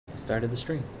started the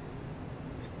stream.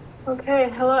 Okay,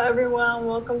 hello everyone.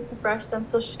 Welcome to Fresh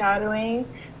Dental Shadowing.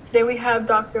 Today we have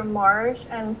Dr. Marsh,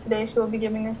 and today she will be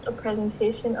giving us a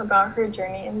presentation about her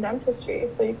journey in dentistry.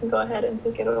 So you can go ahead and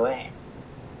take it away.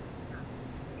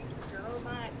 Thank you so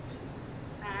much,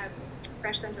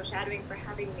 Fresh Dental Shadowing, for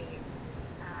having me.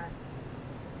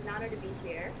 It's an honor to be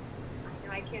here. I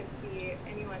know I can't see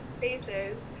anyone's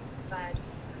faces, but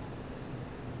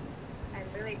I'm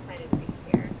really excited to be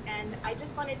here. And I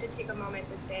just wanted to take a moment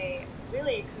to say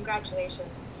really congratulations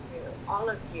to all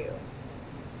of you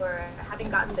for having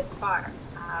gotten this far,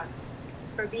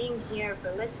 for being here,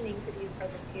 for listening to these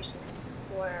presentations,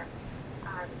 for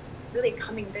really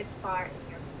coming this far in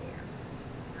your career.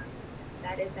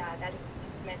 That is a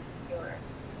testament to your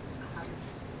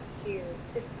to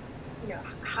just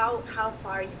how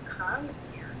far you've come,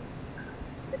 and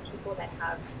to the people that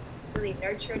have really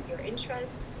nurtured your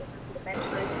interests, to the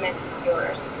mentors meant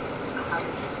yours,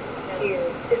 to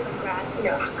just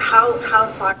how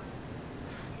far.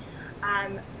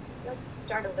 Let's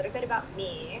start a little bit about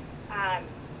me.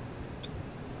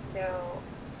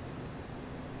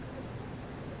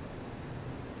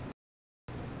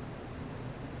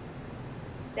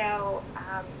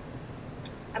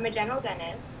 I'm a general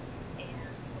dentist, and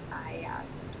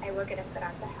I work at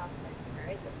Esperanza Health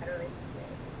Center. It's a federally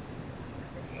funded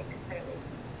clinic, federally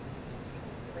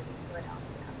in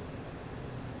Philadelphia.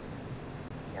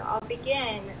 So I'll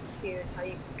begin to tell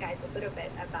you guys a little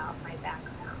bit about my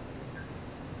background,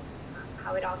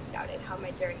 how it all started, how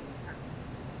my journey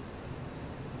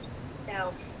started.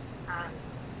 So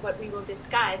what we will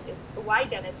discuss is why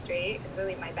dentistry, and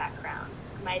really my background,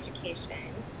 my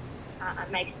education,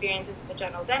 my experiences as a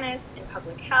general dentist in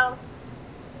public health,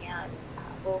 and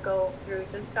we'll go through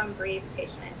just some brief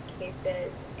patient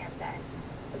cases and then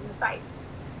some advice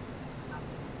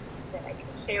that I can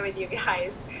share with you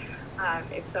guys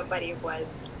if somebody was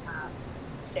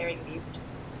sharing these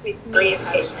with me,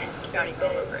 patients starting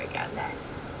all over again. Then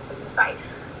some advice.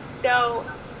 So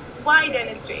why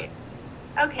dentistry?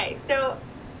 Okay, so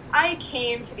I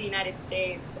came to the United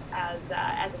States as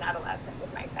an adolescent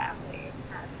with my family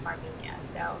from Armenia.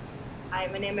 So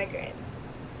I'm an immigrant,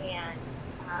 and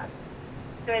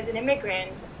so as an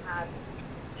immigrant,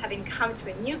 having come to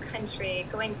a new country,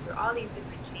 going through all these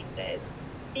different changes,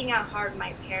 seeing how hard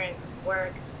my parents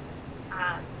worked,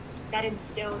 that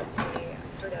instilled a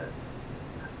sort of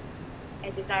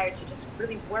a desire to just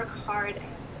really work hard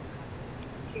and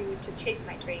to chase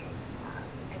my dreams,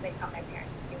 as I saw my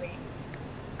parents doing.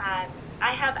 I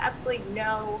have absolutely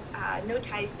no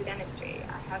ties to dentistry.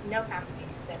 I have no family in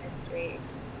dentistry,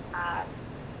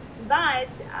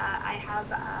 but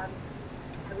I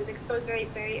was exposed very,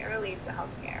 very early to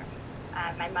healthcare.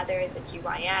 My mother is a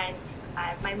GYN.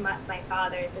 My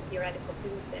father is a theoretical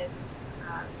physicist,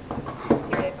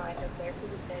 theoretical endocrine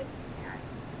physicist,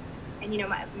 and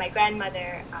my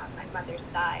grandmother, my mother's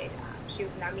side, she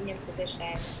was an Armenian physician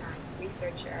and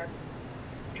researcher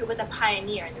who was a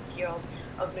pioneer in the field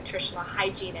of nutritional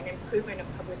hygiene and improvement of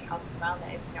public health and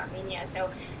wellness in Armenia.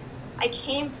 So I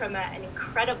came from an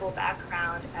incredible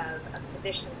background of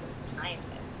physicians and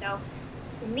scientists. So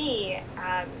to me,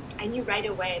 I knew right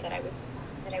away that I would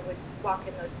walk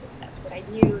in those footsteps. That I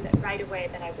knew that right away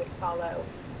that I would follow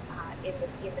in the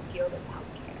field of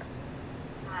healthcare.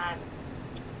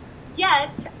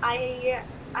 Yet I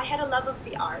had a love of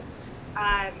the arts.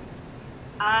 I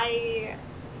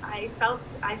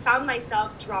found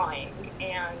myself drawing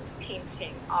and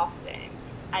painting often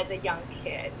as a young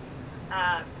kid,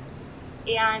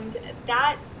 and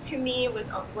that to me was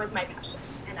my passion.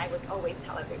 And I would always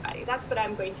tell everybody, that's what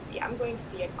I'm going to be. I'm going to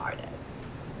be an artist.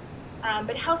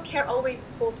 But healthcare always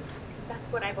pulled me because that's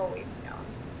what I've always known.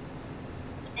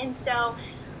 And so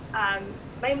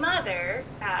my mother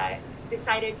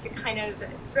decided to kind of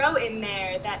throw in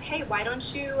there that, hey, why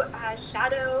don't you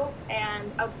shadow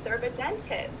and observe a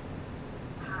dentist?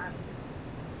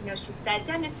 She said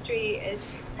dentistry is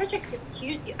such a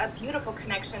beautiful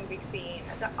connection between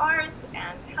the arts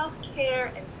and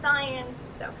healthcare and science.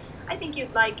 So I think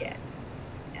you'd like it.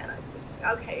 And I think,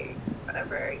 okay,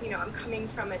 whatever. I'm coming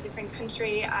from a different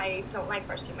country. I don't like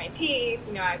brushing my teeth.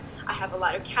 I have a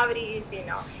lot of cavities.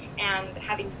 And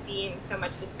having seen so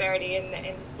much disparity in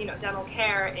dental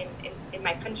care in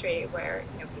my country, where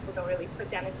people don't really put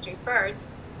dentistry first,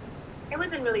 it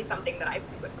wasn't really something that I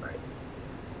put first.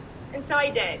 And so I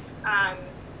did. I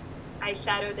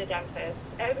shadowed a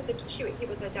dentist. He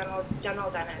was a general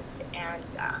dentist, and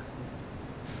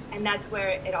that's where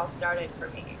it all started for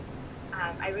me.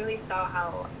 I really saw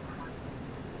how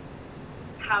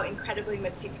incredibly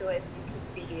meticulous you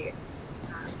could be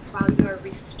while you're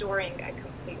restoring a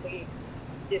completely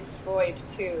destroyed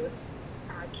tooth,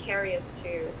 carious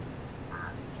tooth,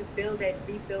 to build it,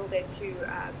 to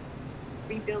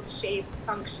rebuild shape,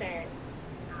 function,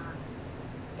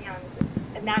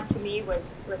 and that to me was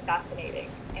fascinating.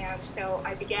 And so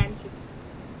I began to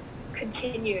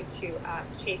continue to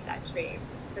chase that dream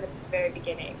from the very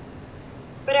beginning.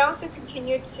 But I also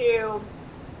continued to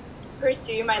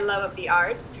pursue my love of the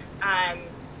arts, and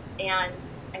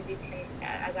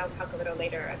as I'll talk a little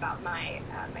later about my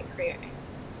career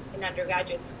in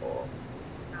undergraduate school.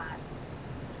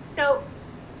 So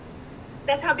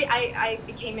that's how I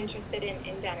became interested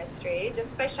in dentistry,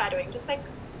 just by shadowing, just like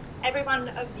every one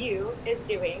of you is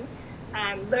doing,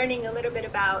 learning a little bit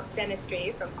about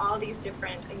dentistry from all these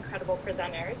different incredible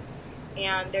presenters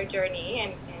and their journey.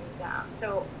 And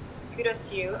so kudos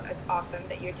to you. It's awesome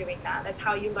that you're doing that. That's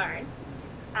how you learn.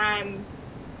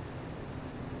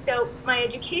 So my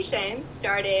education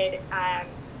started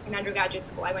in undergraduate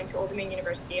school. I went to Old Dominion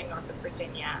University in Norfolk,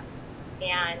 Virginia.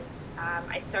 And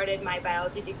I started my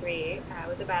biology degree. It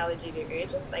was a biology degree,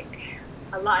 just like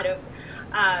a lot of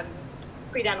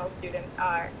pre-dental students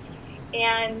are.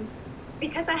 And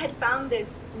because I had found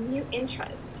this new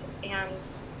interest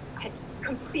and I had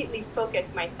completely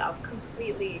focused myself,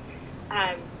 completely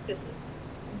just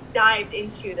dived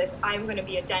into this, I'm going to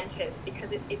be a dentist,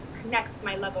 because it connects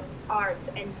my love of arts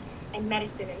and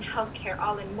medicine and healthcare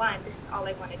all in one. This is all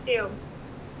I want to do.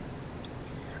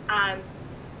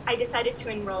 I decided to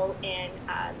enroll in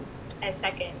a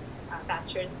second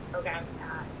bachelor's program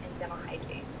in dental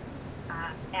hygiene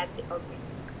at the Old Dominion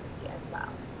University as well.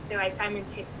 So I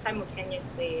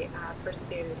simultaneously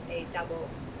pursued a double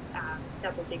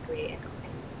degree in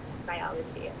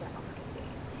biology and dental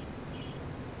hygiene.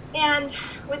 And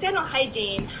with dental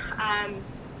hygiene,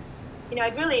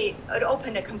 it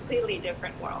opened a completely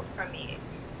different world for me.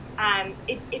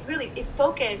 It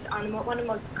focused on one of the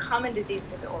most common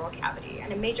diseases of the oral cavity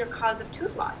and a major cause of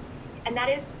tooth loss, and that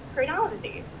is periodontal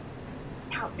disease.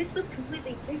 Now, this was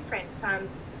completely different from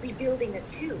rebuilding a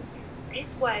tooth.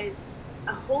 This was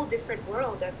a whole different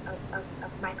world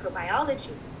of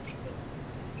microbiology to me,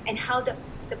 and how the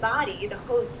body, the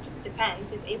host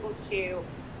defense, is able to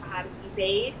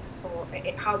evade, or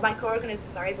how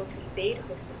microorganisms are able to evade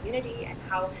host immunity, and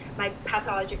how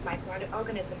pathologic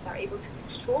microorganisms are able to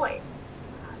destroy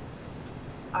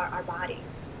our body.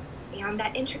 And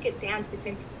that intricate dance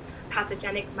between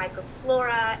pathogenic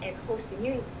microflora and host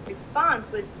immune response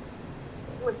was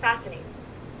fascinating.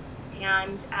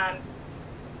 And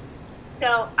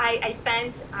so I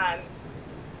spent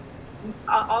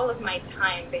all of my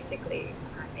time basically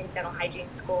in dental hygiene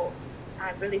school,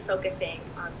 really focusing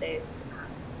on this,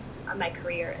 on my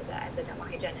career as a dental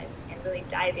hygienist, and really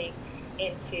diving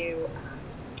into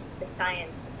the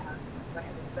science of what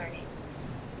I was learning.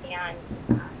 And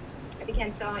I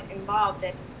became so involved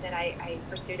that I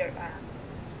pursued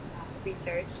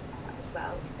research as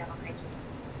well in dental hygiene.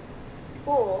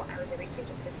 School, I was a research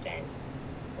assistant,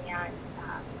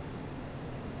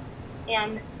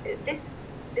 and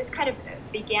this kind of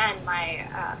began my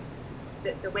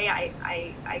the way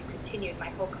I continued my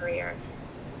whole career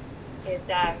is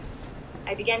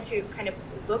I began to kind of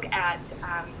look at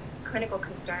clinical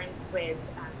concerns with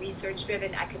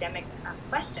research-driven academic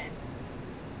questions,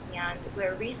 and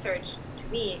where research to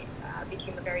me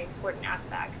became a very important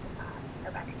aspect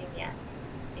of academia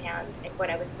and what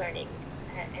I was learning.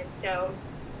 And so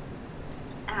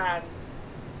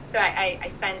I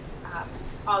spent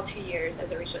all 2 years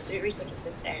as a research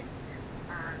assistant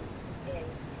in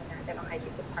the dental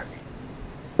hygiene department.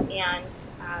 And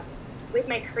with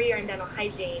my career in dental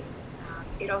hygiene,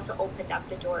 it also opened up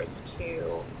the doors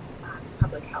to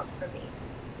public health for me.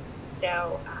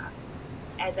 So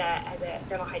as a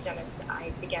dental hygienist,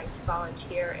 I began to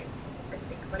volunteer in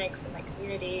different clinics in my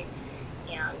community,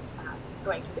 and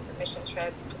going to different mission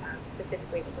trips,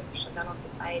 specifically with the Professional Dental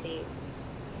Society.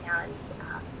 And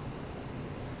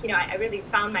I really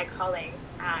found my calling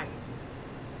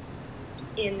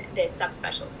in this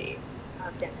subspecialty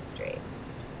of dentistry,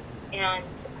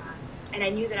 and I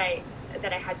knew that I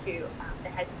had to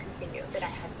continue, that I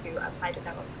had to apply to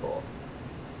dental school.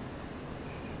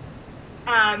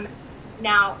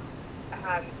 Now,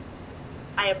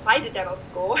 I applied to dental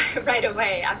school right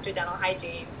away after dental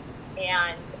hygiene,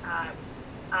 and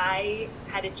I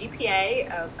had a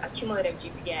cumulative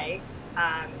GPA,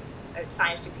 a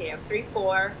science GPA of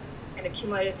 3.4, and a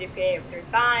cumulative GPA of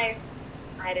 3.5. I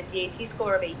had a DAT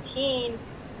score of 18,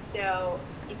 so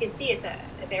you can see it's a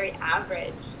very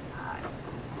average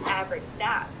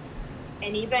stats.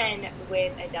 And even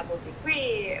with a double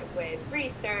degree, with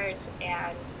research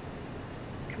and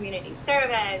community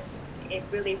service, it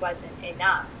really wasn't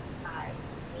enough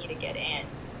for me to get in.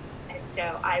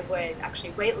 so I was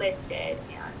actually waitlisted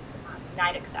and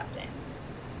denied acceptance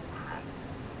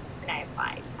when I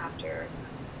applied after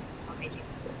my junior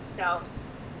school. So,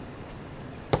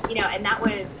 and that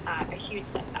was a huge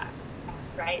setback,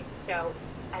 right? So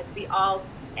as we all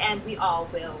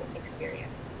will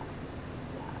experience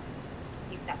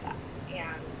these setbacks,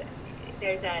 and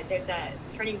there's a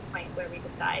turning point where we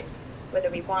decide whether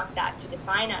we want that to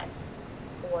define us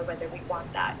or whether we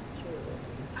want that to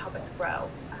help us grow,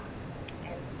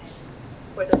 and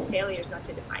for those failures not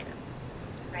to define us,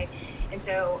 right? And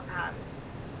so,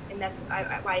 and that's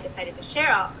why I decided to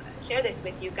share this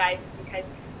with you guys, is because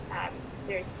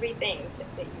there's three things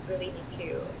that you really need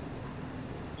to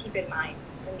keep in mind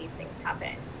when these things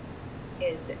happen.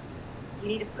 Is you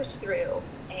need to push through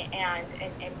and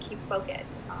keep focus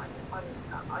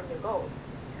on your goals,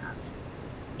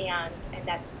 and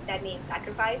that means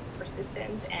sacrifice,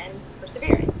 persistence, and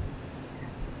perseverance.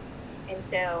 And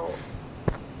so,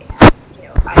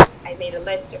 I made a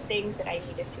list of things that I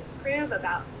needed to improve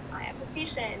about my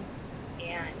application,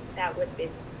 and that would have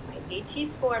been my VAT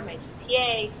score, my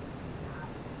GPA,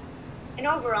 and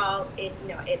overall,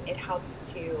 it helped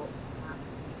to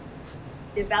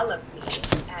develop me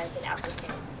as an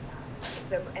applicant,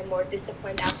 into a more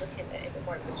disciplined applicant, a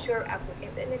more mature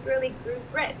applicant, and it really grew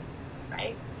grit,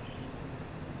 right?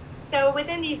 So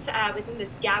within this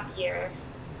gap year,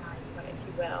 if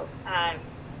you will,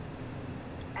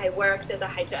 I worked as a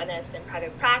hygienist in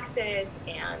private practice,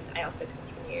 and I also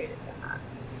continued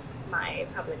my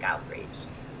public outreach.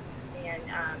 And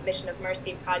Mission of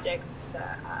Mercy Projects, the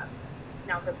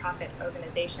non-for-profit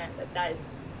organization that does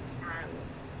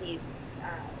these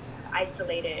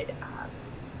isolated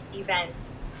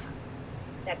events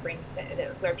that bring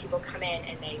where people come in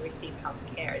and they receive health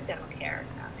care, dental care,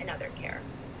 and other care.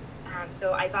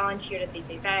 So I volunteered at these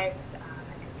events.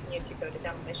 I continued to go to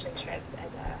dental mission trips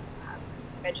as a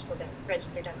registered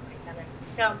dental hygienist.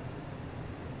 So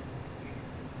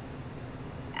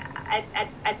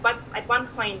at one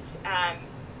point,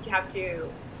 you have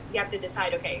to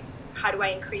decide, okay, how do I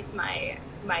increase my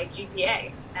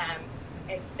GPA?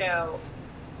 And so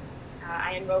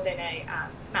I enrolled in a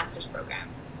master's program.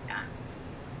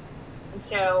 And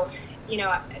so,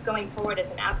 going forward as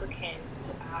an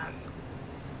applicant,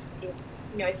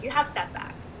 if you have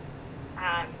setbacks,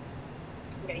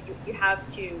 you have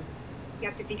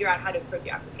to figure out how to improve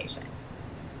your application,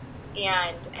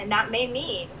 and that may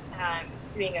mean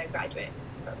doing a graduate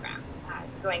program,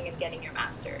 going and getting your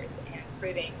master's, and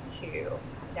proving to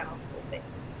dental schools that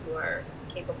you are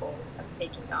capable of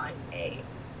taking on a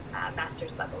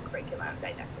master's level curriculum,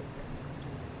 didactic,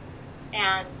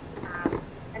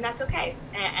 and that's okay,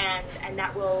 and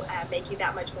that will make you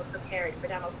that much more prepared for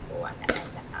dental school, and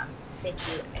make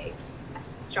you a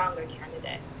stronger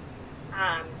candidate.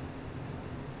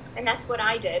 And that's what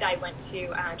I did. I went to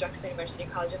Drexel University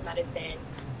College of Medicine,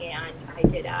 and I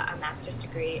did a master's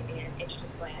degree in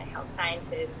interdisciplinary health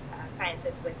sciences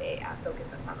with a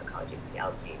focus on pharmacology and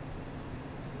physiology.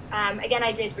 Again,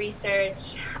 I did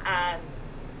research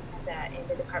in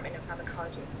the Department of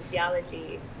Pharmacology and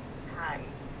Physiology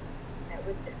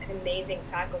with an amazing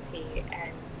faculty,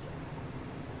 and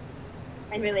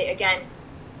really, again,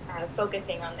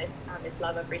 focusing on this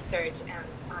love of research and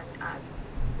on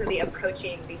really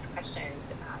approaching these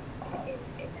questions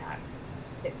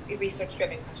in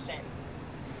research-driven questions.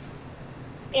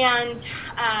 And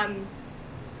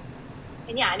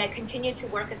I continued to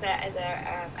work as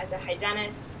a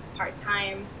hygienist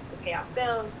part-time to pay off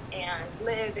bills and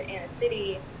live in a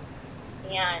city.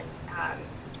 And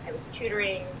I was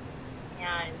tutoring,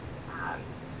 and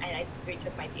I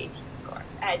retook my DAT score.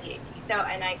 So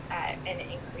I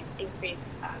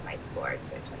increased my score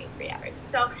to a 23 average.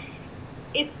 So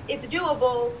it's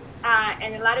doable,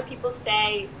 and a lot of people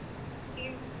say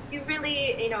you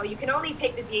really, you can only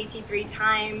take the DAT 3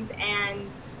 times,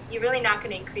 and you're really not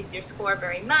going to increase your score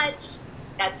very much.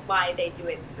 That's why they do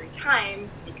it 3 times,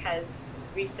 because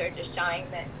research is showing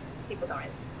that people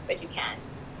don't, but you can.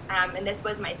 And this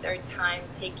was my 3rd time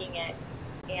taking it,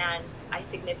 and I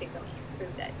significantly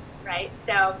improved it, right?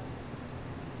 So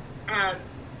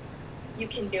you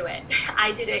can do it.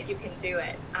 I did it, you can do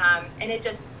it. And it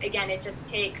just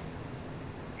takes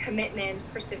commitment,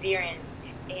 perseverance,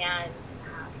 and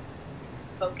just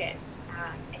focus.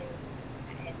 And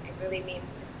it really means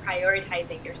just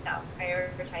prioritizing yourself,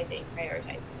 prioritizing.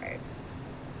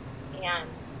 And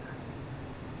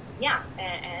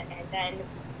and then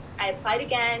I applied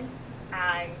again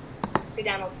to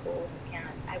dental schools, and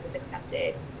I was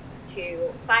accepted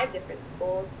to 5 different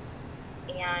schools,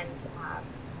 and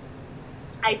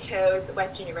I chose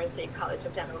Western University College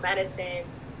of Dental Medicine,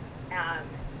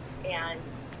 and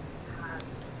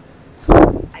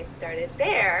I started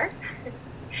there.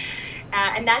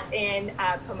 And that's in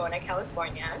Pomona,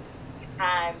 California.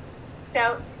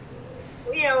 So,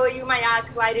 you might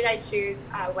ask, why did I choose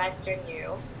Western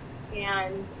U?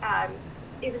 And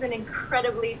it was an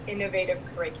incredibly innovative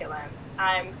curriculum.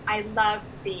 I loved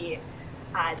the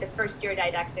first year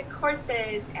didactic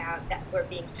courses that were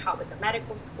being taught with the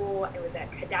medical school. It was a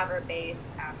cadaver-based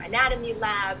anatomy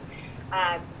lab.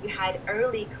 You had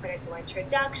early clinical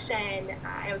introduction.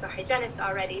 I was a hygienist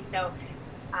already, so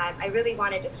I really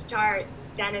wanted to start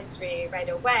dentistry right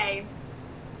away.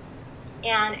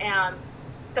 And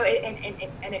so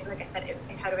like I said, it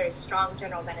had a very strong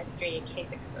general dentistry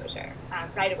case exposure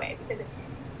right away, because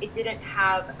it didn't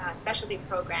have specialty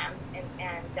programs, and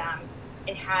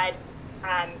it had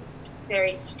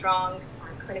very strong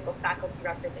clinical faculty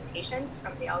representations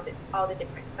from all the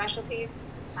different specialties.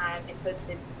 And so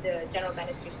the general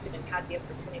dentistry student had the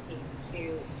opportunity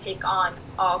to take on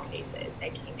all cases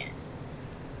that came in.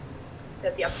 So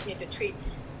the opportunity to treat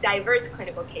diverse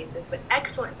clinical cases with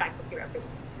excellent faculty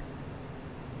representation.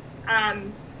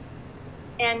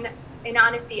 And in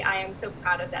honesty, I am so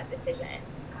proud of that decision,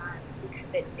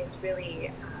 because it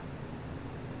really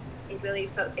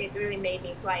made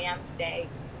me who I am today.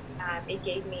 It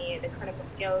gave me the clinical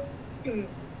skills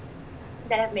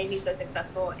that have made me so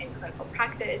successful in clinical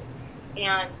practice,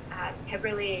 and have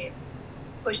really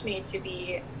pushed me to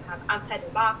be outside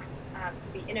the box, to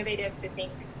be innovative, to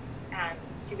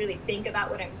really think about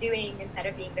what I'm doing instead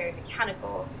of being very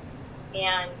mechanical.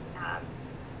 And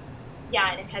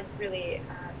and it has really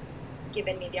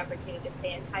given me the opportunity to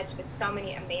stay in touch with so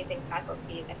many amazing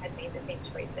faculty that had made the same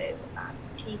choices to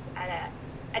teach at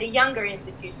a younger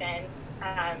institution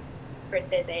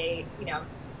versus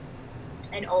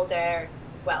an older,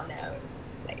 well-known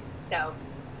place. So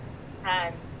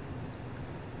I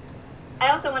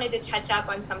also wanted to touch up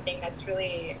on something that's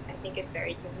really, I think, is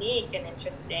very unique and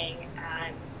interesting.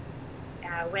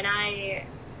 When I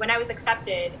was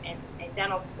accepted in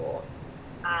dental school,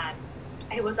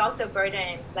 I was also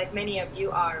burdened, like many of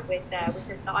you are, with the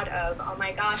thought of, oh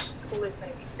my gosh, school is going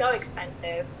to be so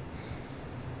expensive.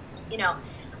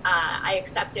 I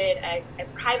accepted a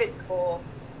private school,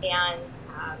 and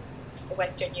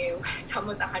Western U was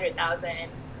almost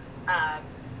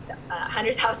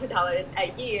 $100,000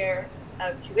 a year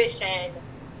of tuition,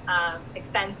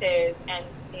 expenses, and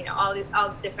all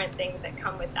different things that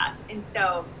come with that. And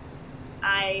so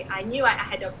I knew I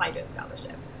had to apply to a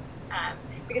scholarship,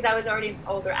 because I was already an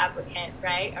older applicant,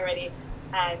 right? Already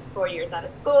 4 years out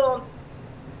of school.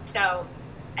 So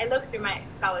I looked through my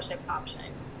scholarship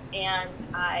options, and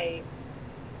I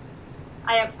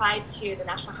applied to the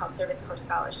National Health Service Corps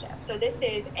Scholarship. So this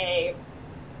is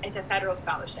it's a federal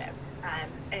scholarship,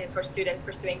 and for students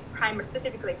pursuing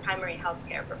specifically primary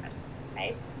healthcare professions,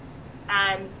 right?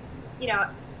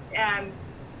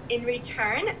 In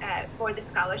return for the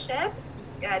scholarship,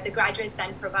 the graduates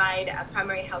then provide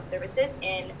primary health services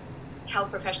in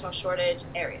health professional shortage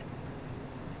areas.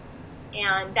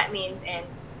 And that means in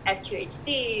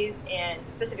FQHCs, and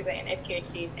specifically in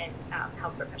FQHCs and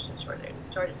health professional shortage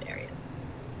areas.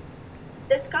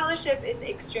 The scholarship is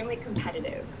extremely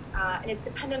competitive, and it's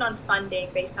dependent on funding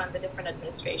based on the different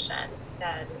administration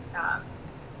that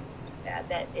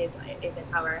is in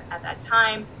power at that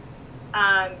time.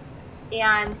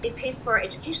 And it pays for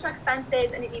educational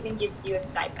expenses, and it even gives you a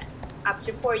stipend up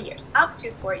to 4 years.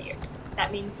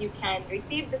 That means you can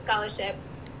receive the scholarship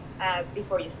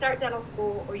before you start dental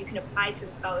school, or you can apply to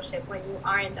the scholarship when you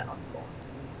are in dental school.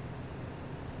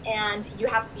 And you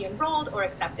have to be enrolled or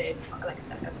accepted, like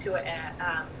I said, to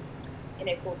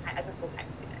as a full-time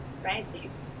student, right? So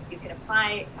you can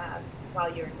apply while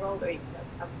you're enrolled, or you can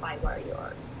apply while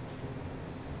you're.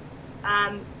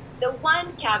 The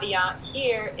one caveat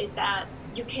here is that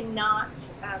you cannot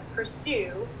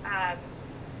pursue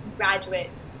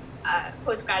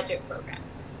postgraduate program,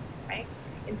 right?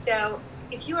 And so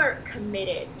if you are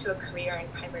committed to a career in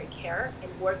primary care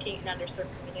and working in underserved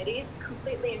communities,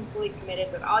 completely and fully committed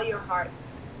with all your heart,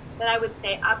 then I would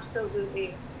say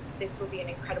absolutely this will be an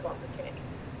incredible opportunity.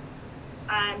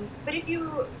 But if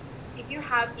you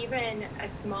have even a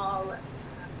small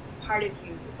part of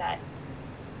you that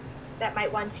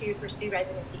might want to pursue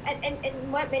residency,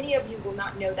 and what many of you will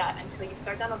not know that until you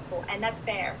start dental school, and that's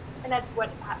fair. And that's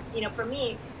what, for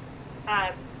me,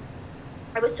 I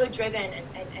was so driven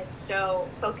and so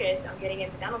focused on getting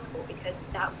into dental school, because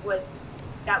that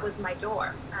was my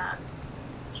door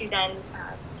to then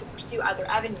to pursue other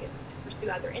avenues, to pursue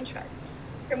other interests.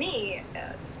 For me,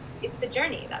 it's the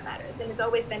journey that matters, and it's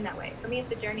always been that way. For me, it's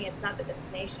the journey, it's not the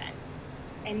destination.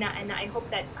 And I hope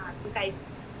that you guys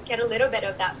get a little bit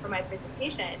of that from my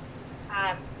presentation.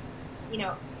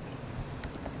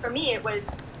 for me, it was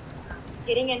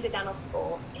getting into dental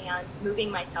school and moving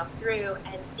myself through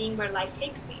and seeing where life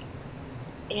takes me.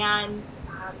 And,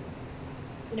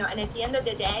 and at the end of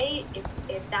the day,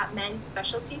 if that meant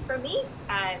specialty for me,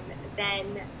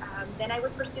 then I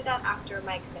would pursue that after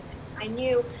my commitment. I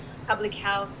knew public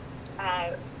health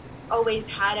always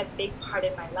had a big part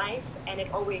in my life, and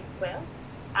it always will.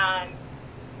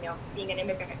 Being an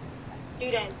immigrant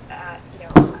student,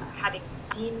 having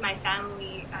seen my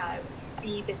family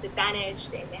be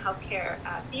disadvantaged in the healthcare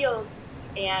field,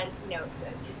 and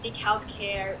to seek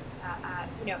healthcare,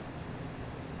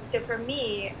 So for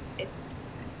me, it's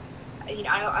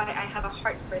I have a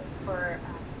heart for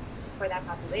that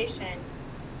population,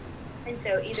 and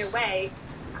so either way,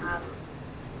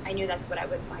 I knew that's what I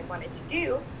wanted to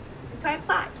do, and so I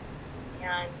applied,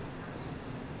 and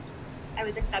I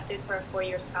was accepted for a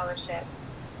 4-year scholarship,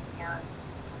 and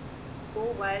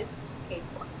school was paid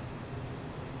for.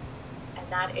 And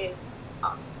that is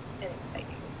awesome and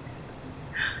exciting.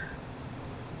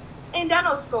 In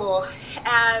dental school,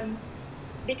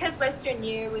 because Western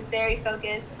U was very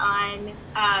focused on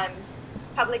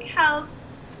public health,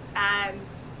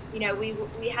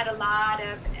 we had a lot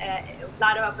of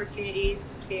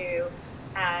opportunities to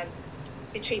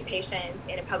treat patients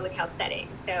in a public health setting.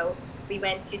 So we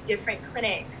went to different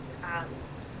clinics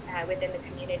within the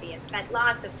community and spent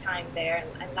lots of time there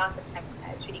and lots of time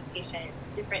treating patients,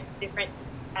 different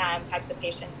types of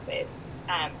patients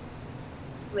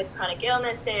with chronic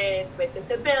illnesses, with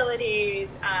disabilities,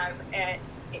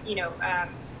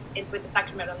 with the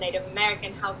Sacramento Native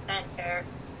American Health Center,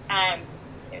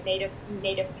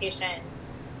 Native patients.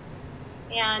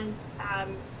 And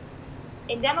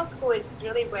in dental school is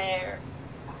really where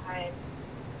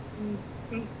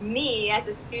me as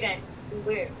a student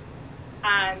bloomed.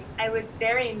 I was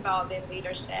very involved in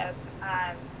leadership.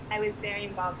 I was very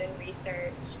involved in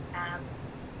research. I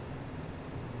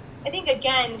think,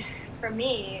 again, for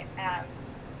me,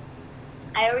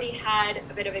 I already had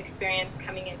a bit of experience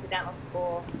coming into dental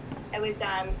school. I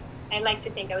like to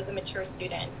think I was a mature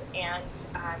student, and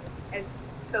I was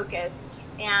focused,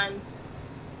 and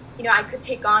I could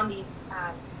take on these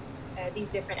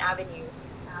different avenues.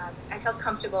 I felt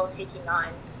comfortable taking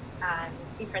on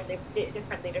different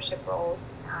leadership roles,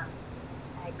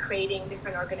 creating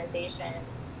different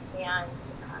organizations,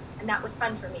 and that was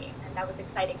fun for me, and that was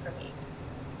exciting for me.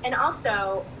 And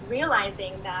also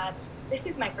realizing that this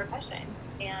is my profession,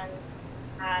 and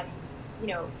I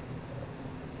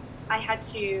had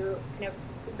to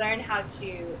learn how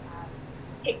to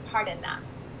take part in that.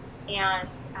 And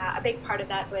a big part of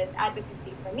that was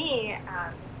advocacy for me,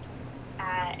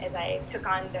 as I took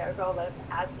on the role of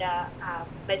ASDA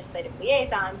legislative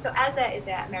liaison. So ASDA is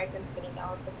the American Student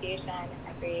Dental Association.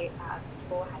 Every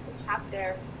school has a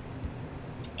chapter,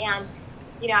 and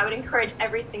I would encourage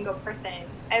every single person,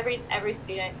 every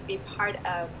student, to be part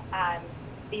of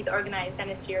these organized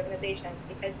dentistry organizations,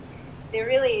 because they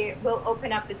really will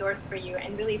open up the doors for you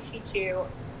and really teach you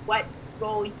what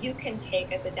role you can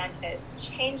take as a dentist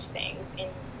to change things in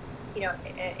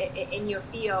your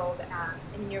field,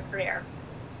 in your career.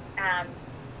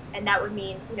 And that would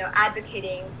mean,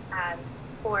 advocating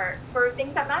for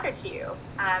things that matter to you,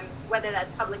 whether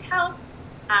that's public health,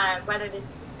 whether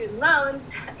it's student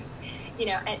loans,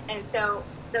 and so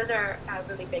those are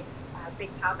really big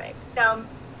topics. So,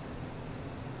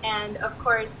 and of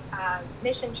course,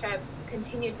 mission trips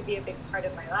continue to be a big part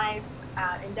of my life.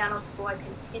 In dental school, I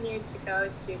continued to go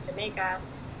to Jamaica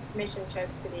to mission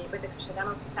trips with the Christian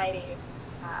Dental Society.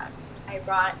 I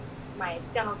brought my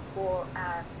dental school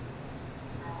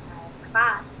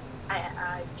class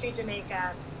to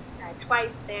Jamaica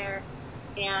twice there,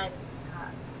 and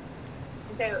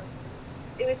so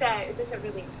it was just a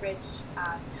really rich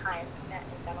time in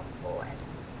dental school,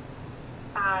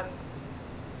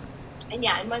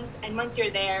 and once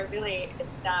you're there, really,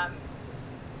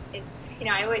 it's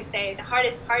I always say the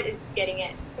hardest part is just getting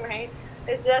in, right?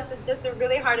 It's just the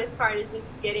really hardest part is just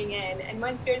getting in, and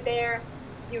once you're there,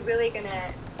 you're really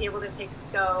gonna be able to take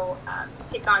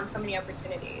on so many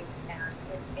opportunities, and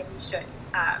you should,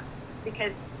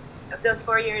 because those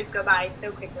 4 years go by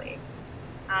so quickly.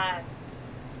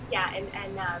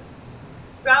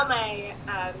 Throughout my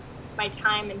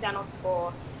time in dental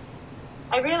school,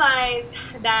 I realized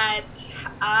that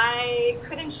I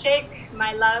couldn't shake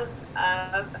my love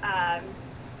of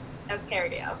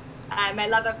perio,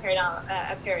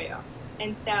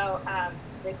 and so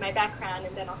with my background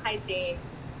in dental hygiene,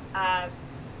 and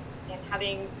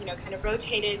having kind of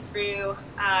rotated through,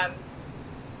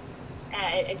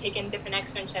 taken different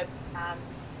externships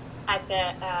at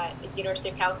the University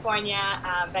of California,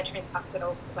 Veterans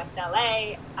Hospital, West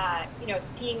LA,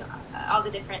 seeing all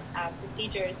the different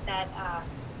procedures that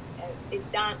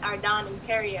are done in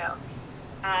perio.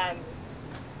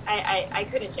 I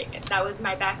couldn't shake it. That was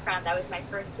my background. That was my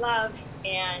first love,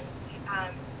 and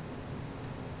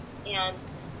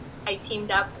I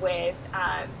teamed up with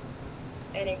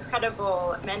an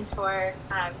incredible mentor,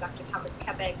 Dr. Thomas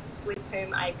Kepek, with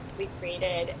whom we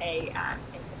created a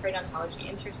periodontology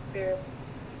interest group,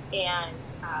 and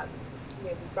we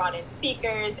brought in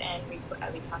speakers, and we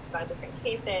talked about different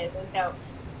cases. And so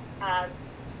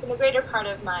in the greater part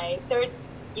of my third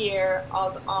year,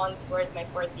 all on towards my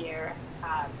fourth year,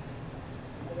 I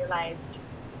realized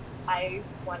I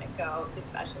want to go to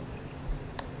specialty,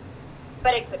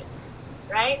 but I couldn't,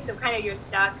 right? So kind of you're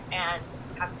stuck and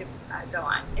have to go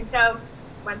on. And so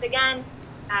once again,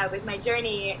 with my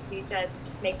journey, you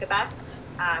just make the best,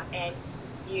 and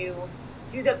you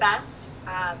do the best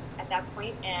at that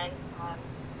point, and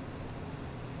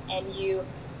you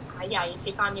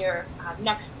take on your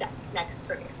next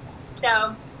career step.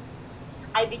 So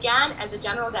I began as a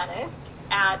general dentist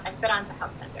at Esperanza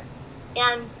Health Center,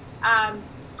 and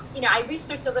I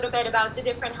researched a little bit about the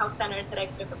different health centers that I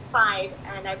could have applied,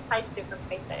 and I applied to different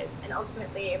places, and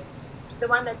ultimately the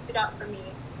one that stood out for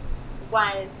me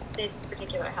was this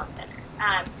particular health center.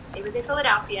 It was in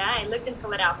Philadelphia. I lived in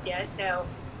Philadelphia, so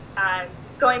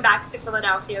going back to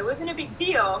Philadelphia wasn't a big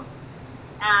deal,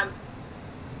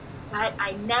 but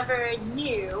I never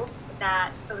knew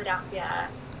that Philadelphia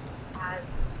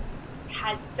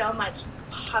had so much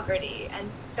poverty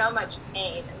and so much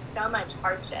pain and so much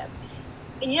hardship.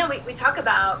 And we talk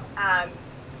about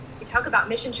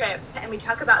mission trips, and we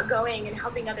talk about going and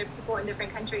helping other people in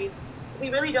different countries. What we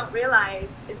really don't realize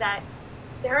is that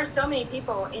there are so many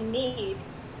people in need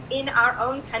in our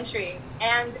own country,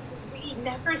 and we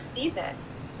never see this.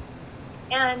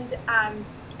 And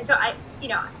so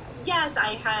yes,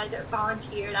 I had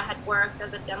volunteered, I had worked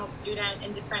as a dental student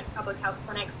in different public health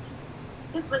clinics.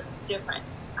 This was different.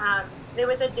 There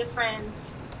was a different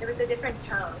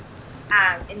tone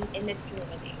in this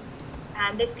community.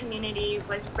 And this community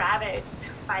was ravaged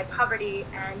by poverty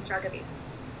and drug abuse.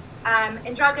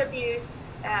 And drug abuse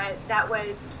that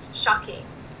was shocking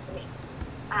to me.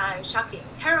 Shocking.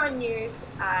 Heroin use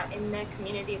in the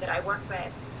community that I work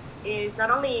with is not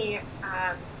only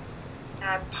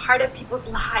part of people's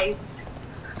lives,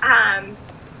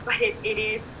 but it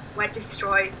is what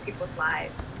destroys people's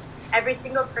lives. Every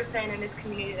single person in this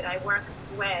community that I work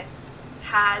with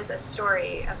has a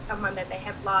story of someone that they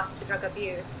have lost to drug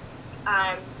abuse,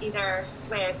 either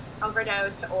with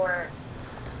overdose or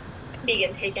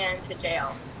being taken to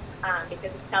jail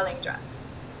because of selling drugs.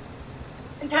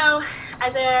 And so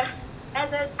as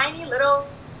a tiny little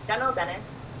general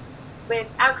dentist with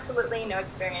absolutely no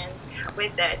experience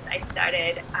with this, I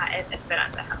started at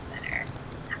Esperanza Health Center.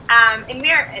 And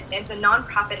it's a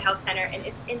nonprofit health center, and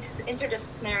it's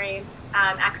interdisciplinary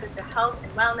access to health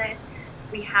and wellness.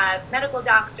 We have medical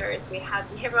doctors, we have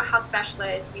behavioral health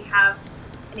specialists, we have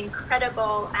an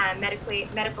incredible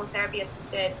medical therapy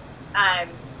assisted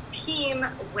team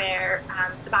where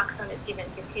Suboxone is given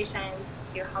to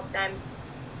patients to help them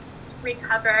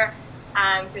recover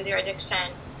through their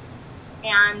addiction.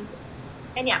 And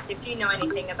yes, if you know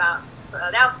anything about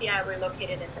Philadelphia, we're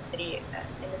located in the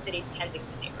city's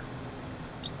Kensington neighborhood.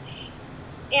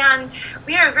 And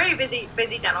we are a very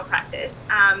busy dental practice.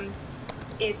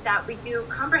 We do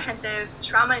comprehensive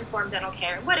trauma-informed dental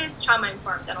care. What is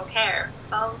trauma-informed dental care?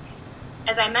 Well,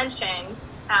 as I mentioned,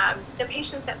 the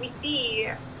patients that we see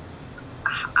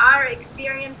are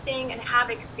experiencing and have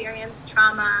experienced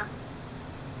trauma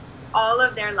all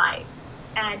of their life,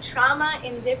 and trauma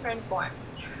in different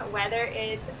forms, whether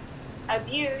it's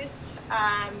abuse,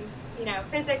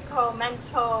 physical,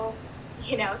 mental,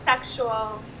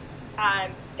 sexual.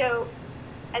 So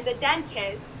as a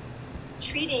dentist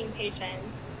treating patients,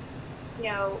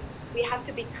 we have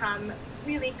to become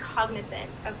really cognizant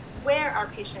of where our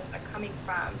patients are coming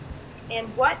from and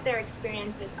what their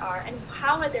experiences are and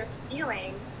how they're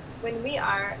feeling when we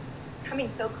are coming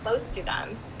so close to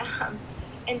them.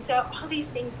 And so all these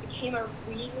things became a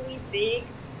really big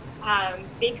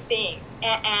thing,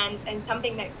 and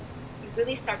something that you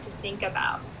really start to think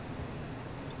about.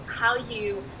 How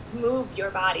you move your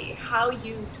body, how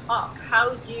you talk,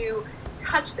 how you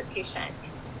touch the patient,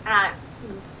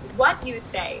 what you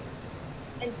say.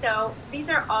 And so these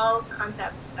are all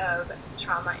concepts of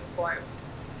trauma-informed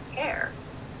care.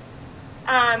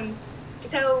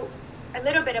 So a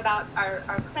little bit about our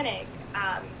clinic.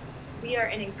 We are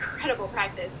an incredible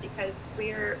practice because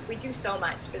we do so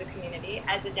much for the community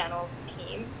as a dental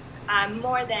team,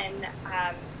 more than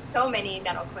so many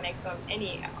dental clinics, or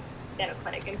any dental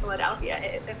clinic in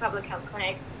Philadelphia, the public health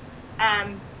clinic.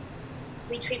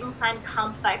 We treatment plan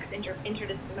complex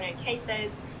interdisciplinary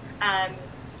cases,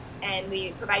 and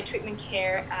we provide treatment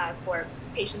care for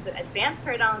patients with advanced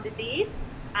periodontal disease,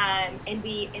 and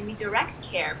we direct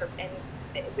care for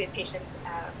patients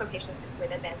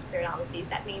with advanced periodontal disease.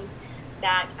 That means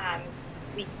that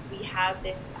we have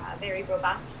this very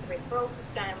robust referral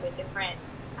system with different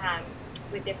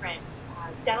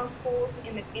dental schools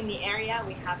in the area.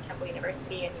 We have Temple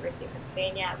University and University of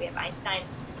Pennsylvania. We have Einstein.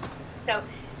 So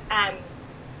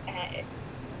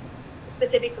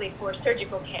specifically for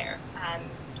surgical care,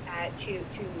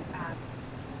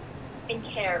 in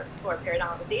care for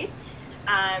periodontal disease.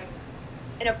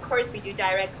 And of course, we do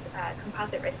direct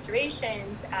composite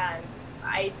restorations.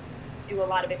 I do a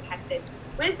lot of impacted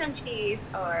wisdom teeth,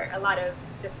 or a lot of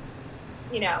just,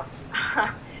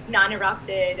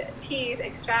 non-erupted teeth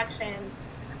extractions.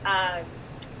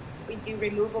 We do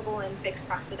removable and fixed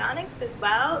prosthodontics as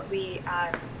well. We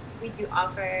do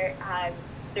offer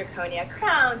zirconia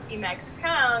crowns, EMAX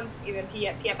crowns, even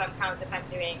PFM crowns if I'm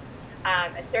doing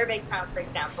a survey crown, for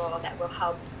example, that will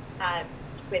help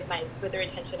with the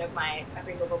retention of my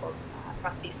removable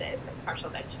prosthesis, like partial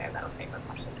denture, metal frame, or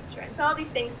partial denture. And so all these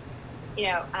things,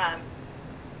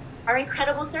 are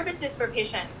incredible services for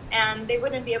patients, and they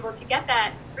wouldn't be able to get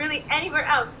that really anywhere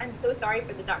else. I'm so sorry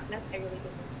for the darkness. I really didn't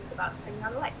think about turning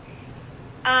on the light.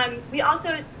 We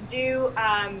also do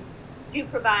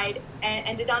provide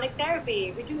endodontic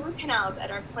thaerapi. We do root canals at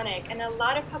our clinic, and a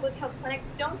lot of public health clinics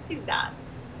don't do that,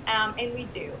 and we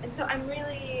do. And so I'm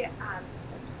really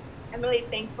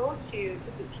thankful to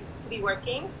be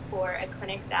working for a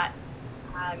clinic that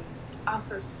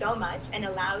offers so much and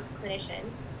allows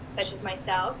clinicians such as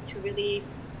myself to really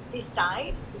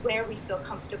decide where we feel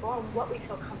comfortable and what we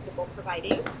feel comfortable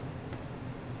providing.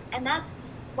 And that's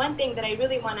one thing that I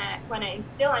really want to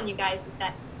instill on you guys, is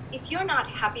that if you're not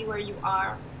happy where you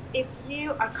are, if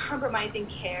you are compromising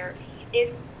care,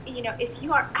 if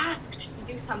you are asked to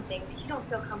do something that you don't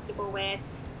feel comfortable with,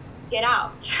 get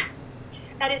out.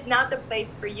 That is not the place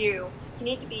for you. You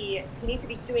need to be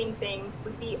doing things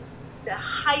with the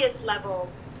highest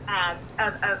level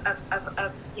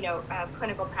of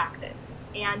clinical practice,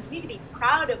 and you need to be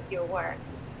proud of your work,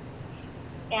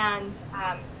 and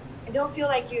don't feel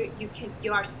like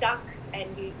you are stuck,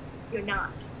 and you're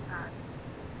not.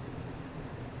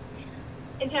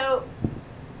 And so,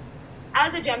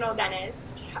 as a general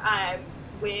dentist,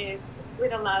 with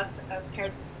a love of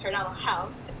periodontal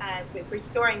health, with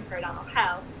restoring periodontal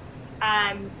health,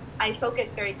 I focus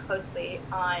very closely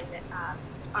on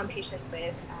patients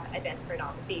with advanced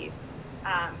periodontal disease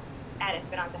at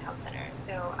Esperanza Health Center.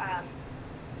 So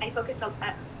I focus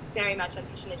very much on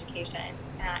patient education,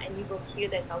 and you will hear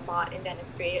this a lot in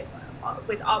dentistry.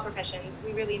 With all professions,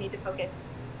 we really need to focus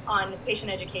on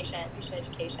patient education.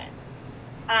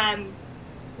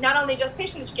 Not only just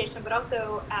patient education, but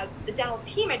also the dental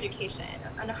team education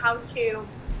on how to,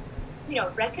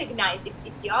 recognize the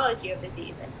etiology of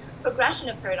disease and progression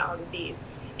of periodontal disease,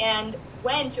 and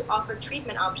when to offer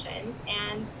treatment options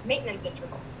and maintenance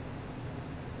intervals.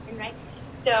 And right,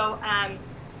 so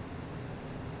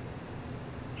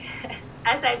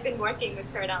as I've been working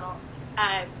with periodontal,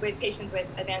 with patients with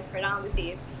advanced periodontal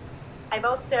disease, I've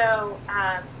also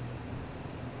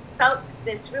felt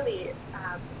this really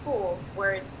pull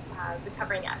towards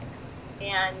recovering addicts,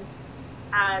 and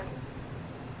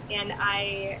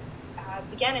I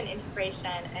began an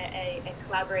integration, a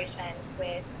collaboration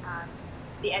with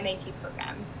the MAT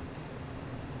program,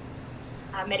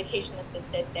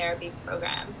 medication-assisted therapy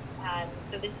program.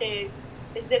 So this is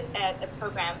a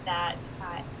program that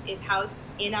is housed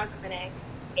in our clinic,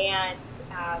 and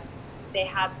they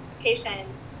have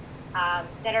patients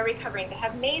that are recovering, that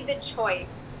have made the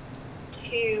choice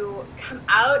to come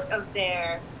out of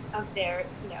their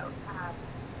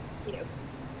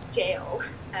jail,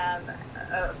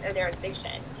 of their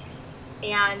addiction,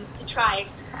 and to try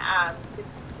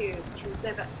to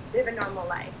live a normal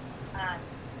life.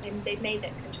 And they've made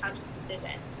that conscious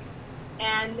decision,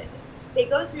 and they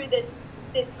go through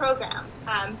this program.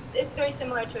 It's very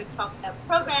similar to a 12-step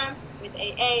program with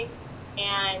AA,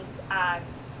 and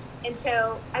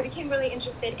so I became really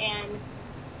interested in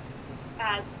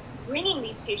bringing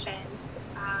these patients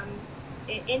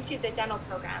into the dental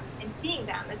program and seeing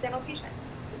them as dental patients,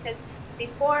 because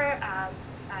before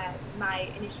my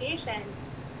initiation,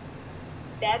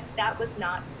 that was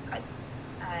not present.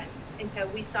 And so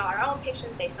we saw our own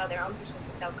patients, they saw their own patients,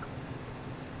 and so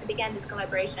I began this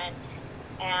collaboration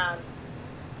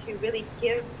to really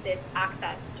give this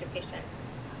access to patients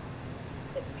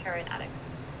with period addicts.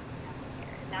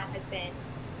 And that has been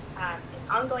an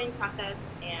ongoing process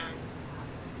and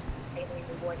highly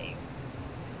rewarding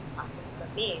process for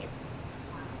me.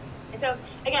 And so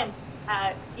again,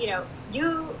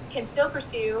 you can still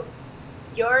pursue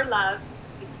your love,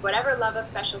 whatever love of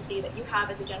specialty that you have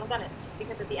as a general dentist,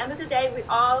 because at the end of the day, we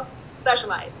all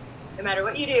specialize. No matter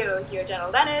what you do, you're a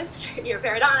general dentist, you're a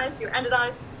periodontist, you're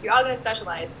endodontist, you're all going to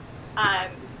specialize.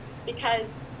 Because,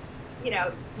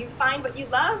 you find what you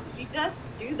love, you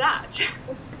just do that.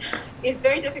 It's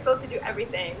very difficult to do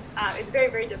everything. It's very,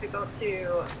 very difficult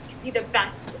to be the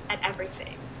best at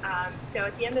everything. So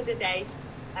at the end of the day,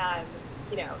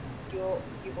 you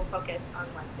will focus on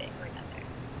one thing or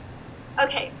another.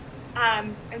 Okay,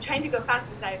 I'm trying to go fast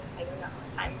because I don't know how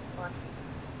much time left.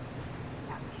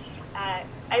 Yeah.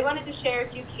 I wanted to share a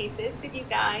few cases with you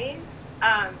guys.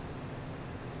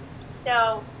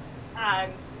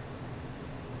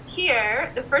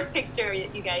 Here, the first picture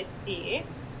that you guys see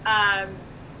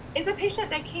is a patient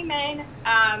that came in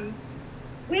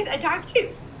with a dark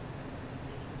tooth.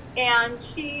 And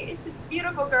she is a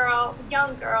beautiful girl,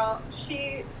 young girl.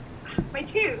 My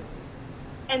tooth.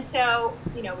 And so,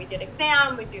 we did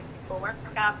exam, we did full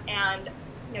workup, and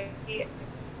the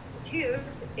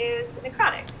tooth is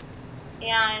necrotic.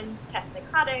 And test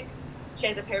necrotic. She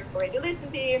has a peripheral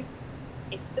radiolucency,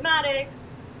 asymptomatic.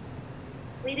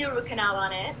 We do a root canal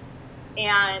on it,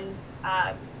 and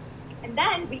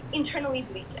then we internally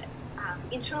bleach it.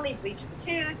 Internally bleach the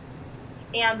tooth,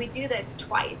 and we do this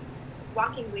twice. It's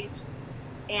walking bleach,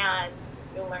 and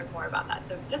you'll learn more about that.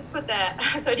 So just put the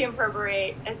sodium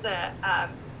perborate as the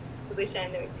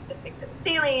solution, and we just mix it with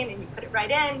saline, and you put it right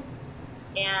in,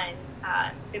 and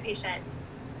the patient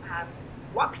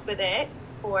walks with it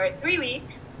for 3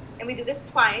 weeks, and we do this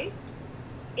twice,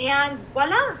 and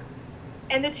voila!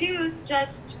 And the tooth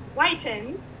just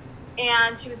whitened,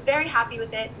 and she was very happy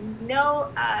with it. No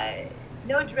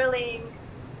drilling,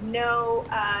 no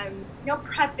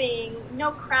prepping,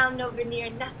 no crown, no veneer,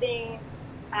 nothing,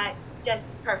 just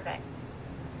perfect.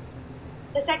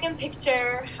 The second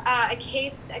picture, a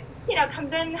case that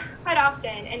comes in quite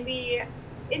often, and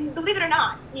believe it or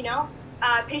not,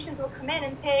 patients will come in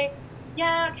and say,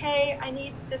 yeah, okay, I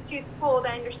need the tooth pulled,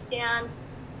 I understand,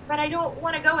 but I don't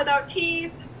want to go without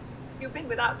teeth. You've been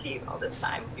without teeth all this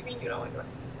time. You mean you don't want to go?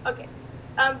 Okay.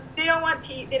 They don't want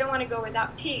teeth. They don't want to go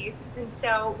without teeth. And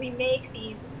so we make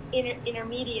these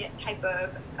intermediate type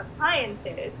of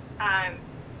appliances, and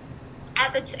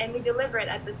we deliver it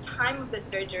at the time of the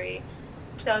surgery,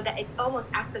 so that it almost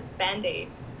acts as Band-Aid.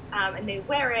 And they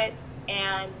wear it,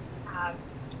 and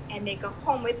they go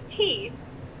home with teeth,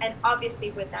 and obviously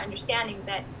with the understanding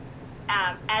that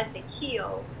as they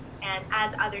heal and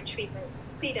as other treatments are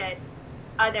completed,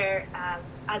 other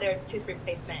tooth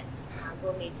replacements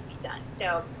will need to be done.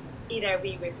 So either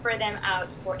we refer them out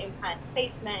for implant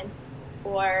placement,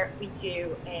 or we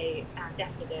do a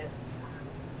definitive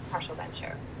partial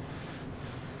denture.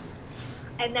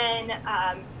 And then,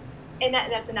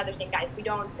 that's another thing, guys. We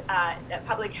don't,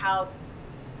 public health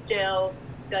still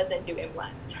doesn't do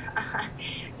implants.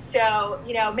 So,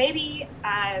 maybe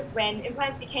when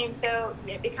implants become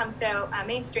so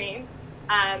mainstream,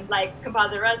 like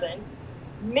composite resin,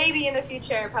 maybe in the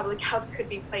future public health could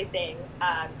be placing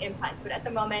implants, but at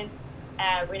the moment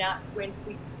I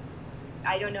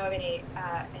don't know of any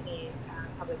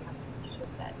public health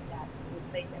institutions that do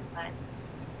place implants,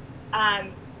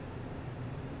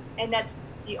 and that's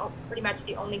pretty much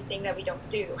the only thing that we don't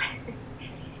do.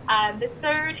 The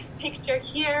third picture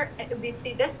here, we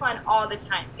see this one all the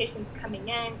time. Patients coming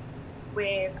in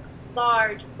with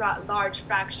large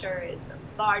fractures,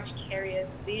 large carious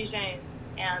lesions,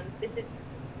 and this is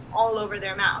all over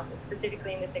their mouth. And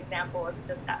specifically in this example, it's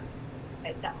that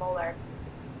molar.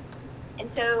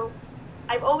 And so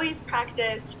I've always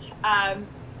practiced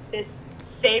this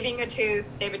saving a tooth,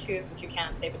 save a tooth if you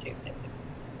can, save a tooth, save a tooth.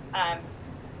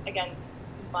 Again,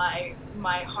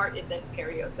 my heart is in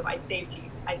perio, so I save teeth.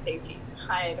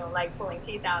 I don't like pulling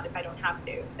teeth out if I don't have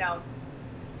to. So,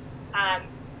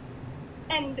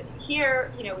 and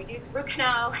here, we do the root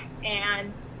canal,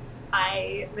 and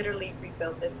I literally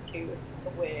rebuilt this tooth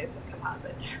with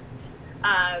composite.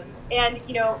 And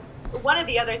one of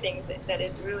the other things that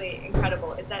is really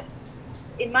incredible is that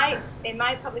in my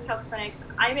public health clinic,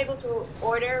 I'm able to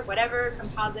order whatever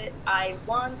composite I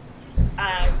want.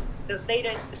 The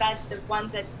latest, the best, the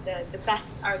ones that the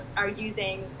best are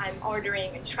using, I'm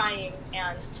ordering and trying,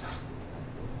 and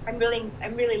I'm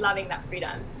really loving that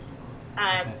freedom.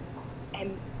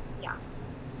 And yeah,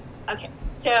 okay.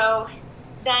 So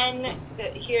then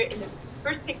here in the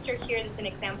first picture here, there's an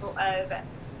example of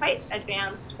quite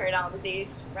advanced periodontal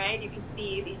disease, right? You can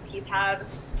see these teeth have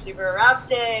super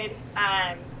erupted.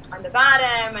 on the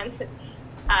bottom, and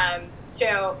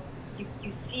so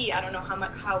you see, I don't know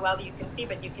how well you can see,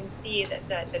 but you can see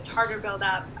that the tartar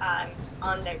buildup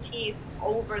on their teeth,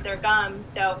 over their gums.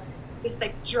 So this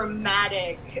like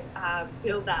dramatic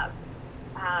buildup.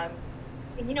 And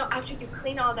after you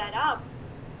clean all that up,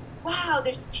 wow,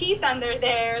 there's teeth under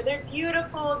there. They're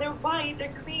beautiful. They're white.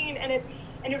 They're clean, and it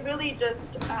really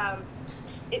just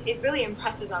it really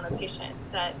impresses on the patient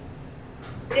that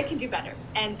they can do better,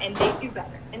 and they do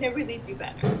better, and they really do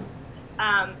better.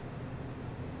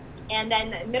 And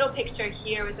then the middle picture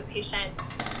here was a patient,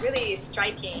 really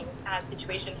striking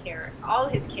situation here. All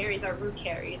his caries are root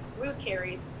caries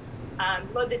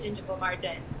below the gingival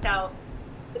margin. So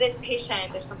for this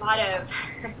patient, there's a lot of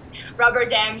rubber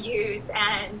dam use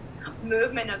and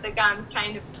movement of the gums,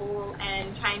 trying to pull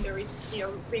and trying to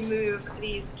remove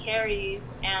these caries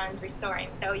and restoring.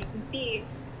 So you can see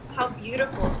how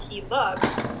beautiful he looks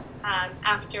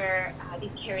after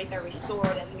these caries are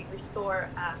restored, and we restore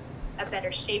a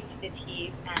better shape to the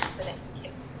teeth, and so that he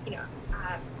can,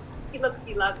 he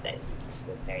loved it.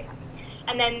 He was very happy.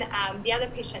 And then the other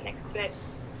patient next to it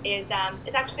is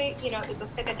actually, it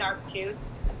looks like a dark tooth,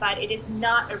 but it is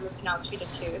not a root canal treated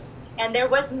tooth, and there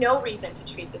was no reason to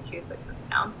treat the tooth with root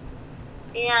canal,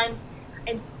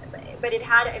 but it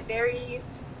had a very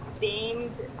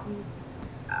stained,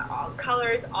 all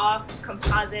colors off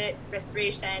composite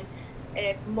restoration.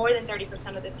 More than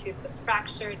 30% of the tooth was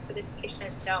fractured for this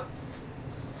patient. So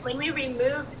when I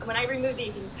removed the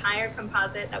entire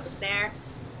composite that was there,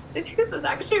 the tooth was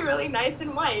actually really nice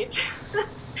and white.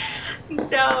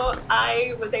 So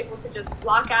I was able to just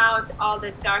block out all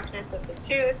the darkness of the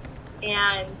tooth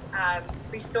and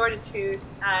restore the tooth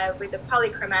with a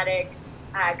polychromatic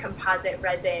composite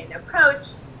resin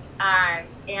approach.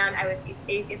 And I was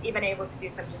even able to do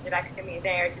some gingivectomy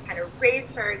there to kind of raise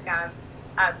her gum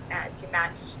up to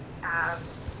match.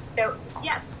 So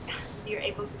yes, you're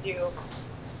able to do,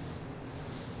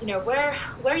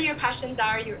 where your passions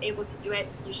are, you're able to do it.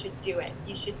 You should do it.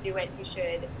 You should do it. You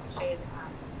should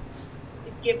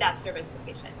give that service to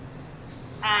patients.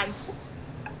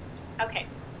 Okay.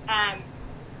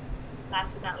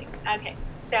 Last but not least. Okay.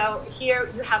 So here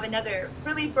you have another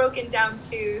really broken down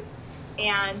tooth.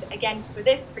 And again, for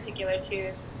this particular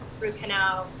tooth, root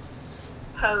canal,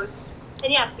 post,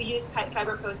 and yes, we use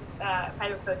fiber post in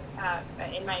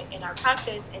our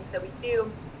practice, and so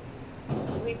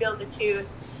we build the tooth,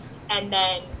 and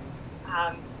then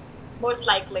most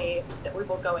likely that we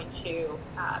will go into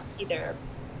either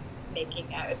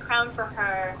making a crown for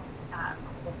her,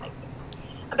 most likely.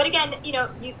 But again,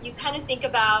 you kind of think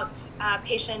about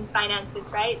patients'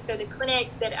 finances, right? So the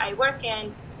clinic that I work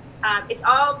in, it's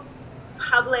all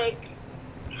public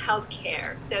health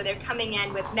care. So they're coming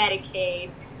in with Medicaid,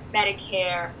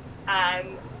 Medicare,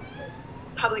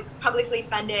 publicly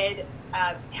funded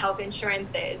health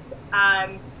insurances.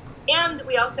 And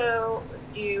we also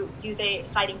do use a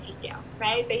sliding fee scale,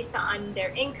 right? Based on their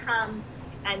income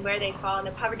and where they fall in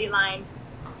the poverty line,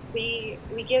 we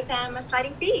give them a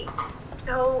sliding fee.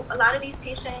 So a lot of these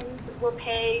patients will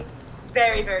pay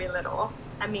very, very little.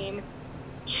 I mean,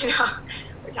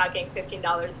 we're talking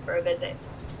 $15 for a visit,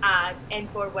 and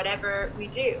for whatever we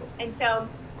do. And so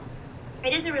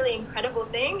it is a really incredible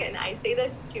thing. And I say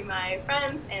this to my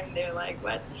friends, and they're like,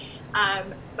 what?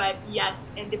 But yes,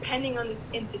 and depending on this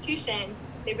institution,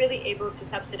 they're really able to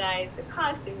subsidize the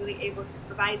cost. They're really able to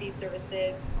provide these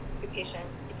services to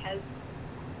patients because,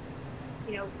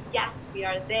 yes, we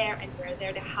are there, and we're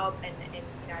there to help, and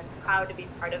I'm proud to be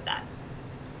part of that.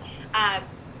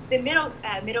 The middle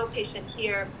patient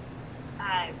here,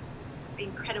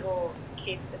 incredible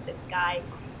case with this guy,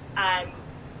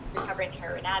 recovering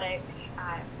heroin addict,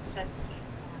 just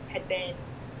had been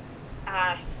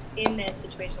in this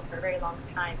situation for a very long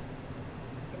time.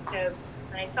 And so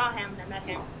when I saw him and I met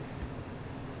him,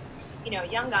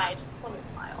 young guy, I just wanted to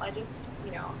smile. I just,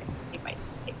 take my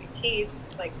teeth,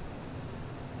 like,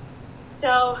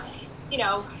 so,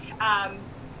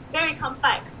 very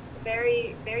complex,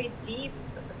 very, very deep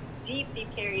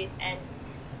caries, and,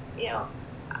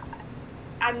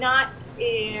 I'm not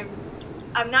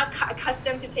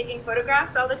accustomed to taking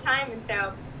photographs all the time, and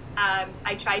so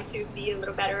I try to be a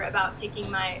little better about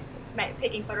taking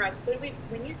taking photographs. But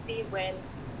when you see when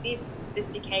this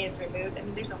decay is removed, I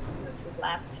mean, there's almost no tooth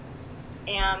left,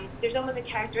 and there's almost a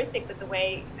characteristic with the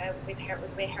way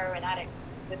heroin addicts,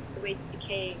 with the way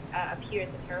decay appears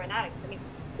in heroin addicts. I mean,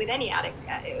 with any addict,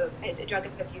 drug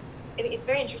abuse, I mean, it's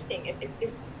very interesting.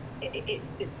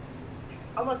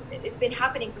 It's been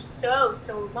happening for so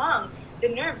long. The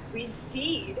nerves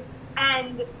recede,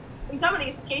 and in some of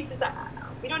these cases,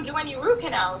 we don't do any root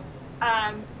canals.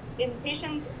 And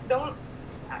patients don't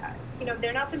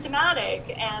they're not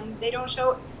symptomatic and they don't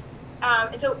show,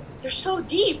 and so they're so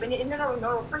deep, and in a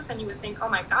normal person you would think, oh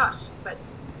my gosh, but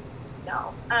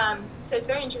no. So it's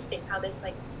very interesting how this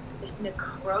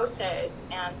necrosis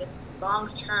and this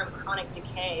long-term chronic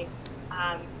decay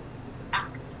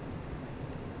acts.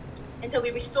 And so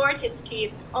we restored his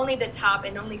teeth, only the top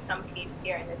and only some teeth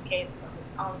here in this case,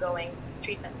 ongoing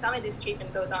treatment. Some of this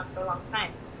treatment goes on for a long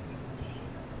time.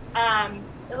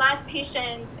 The last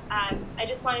patient, I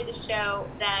just wanted to show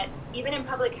that even in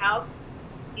public health,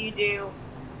 you do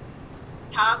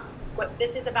talk, what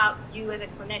this is about you as a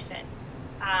clinician,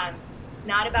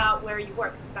 not about where you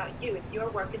work, it's about you, it's your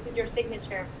work, this is your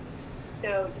signature,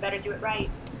 so you better do it right.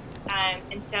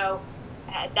 And so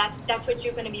that's what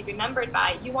you're going to be remembered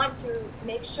by. You want to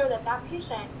make sure that that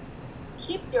patient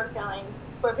keeps your fillings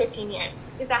for 15 years,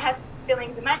 because I have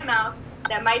fillings in my mouth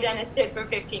that my dentist did for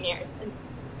 15 years, and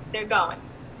they're going.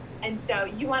 And so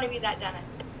you want to be that dentist.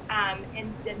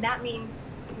 And that means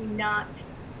do not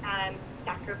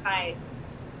sacrifice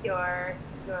your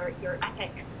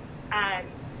ethics.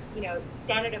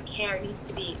 Standard of care needs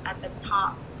to be at the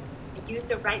top. Use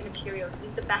the right materials,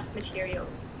 use the best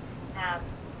materials.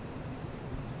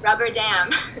 Rubber dam,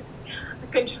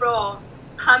 control,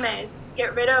 hummus,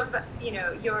 get rid of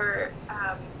your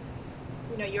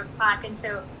plaque, and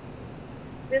so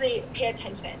really pay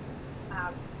attention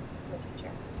in the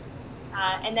future.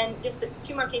 And then just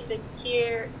 2 more cases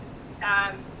here.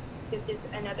 This is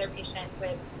another patient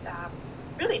with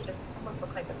really just almost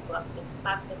looked like a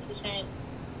collapsed dentition,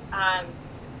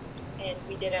 and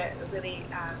we did a really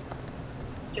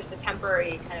just a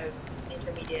temporary kind of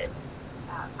intermediate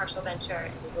partial denture,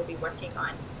 and we will be working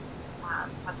on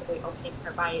possibly opening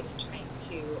her bite and trying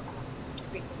to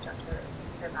reconstruct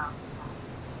her mouth.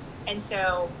 And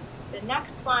so the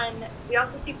next one, we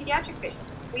also see pediatric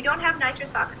patients. We don't have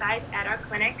nitrous oxide at our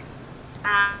clinic.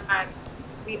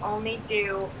 We only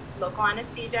do local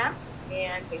anesthesia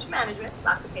and patient management,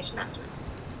 lots of patient management.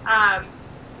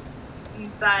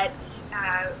 But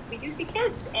we do see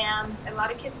kids, and a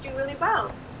lot of kids do really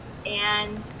well.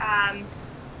 And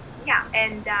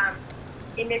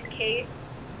in this case,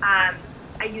 I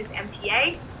used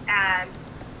MTA to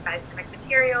devise correct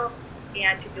material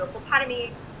and to do a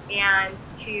pulpotomy and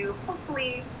to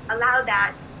hopefully allow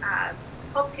that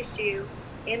pulp tissue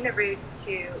in the root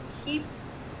to keep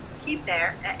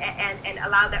there and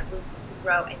allow that root to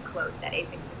grow and close, that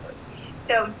apex to close.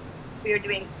 So we are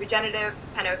doing regenerative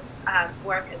kind of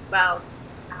work as well,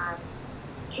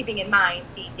 keeping in mind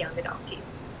these young adult teeth,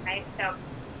 right? So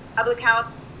public health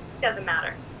doesn't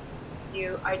matter.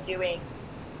 You are doing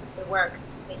the work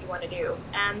that you want to do,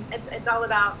 and it's all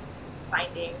about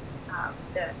finding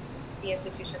the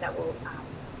institution that will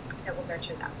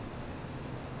nurture that.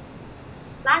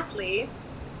 Lastly,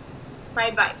 my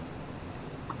advice.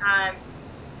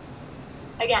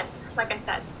 Again, like I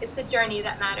said, it's a journey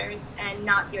that matters and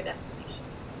not your destination.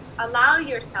 Allow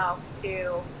yourself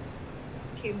to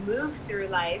move through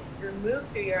life, move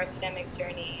through your academic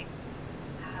journey,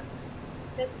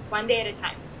 just one day at a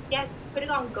time. Yes, put it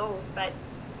on goals, but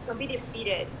don't be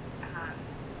defeated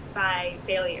by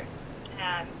failure,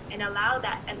 and allow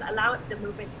the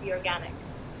movement to be organic.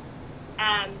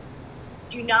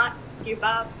 Do not give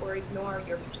up or ignore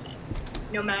your mission,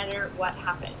 no matter what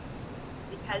happens,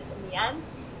 because in the end,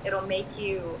 it'll make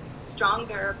you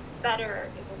stronger, better.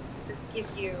 It will just give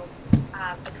you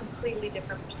a completely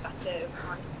different perspective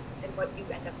on what you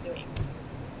end up doing.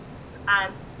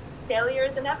 Failure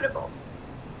is inevitable.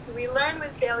 We learn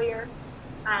with failure.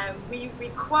 We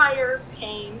require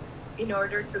pain in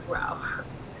order to grow.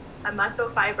 A muscle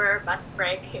fiber must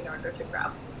break in order to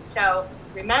grow. So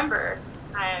remember,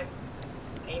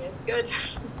 pain is good.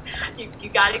 you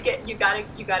gotta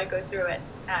go through it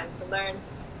to learn.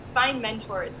 Find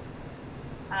mentors.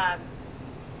 Find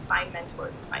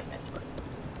mentors.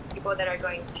 People that are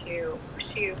going to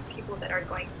push you. People that are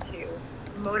going to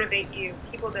motivate you.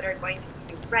 People that are going to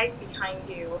be right behind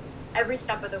you every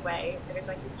step of the way. That are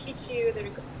going to teach you. That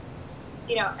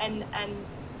are, and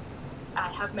I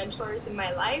have mentors in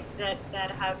my life that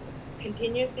have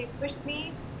continuously pushed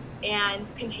me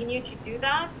and continue to do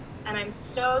that. And I'm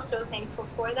so thankful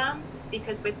for them,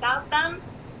 because without them,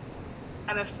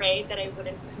 I'm afraid that I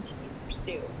wouldn't continue to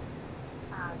pursue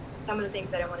some of the things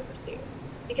that I want to pursue.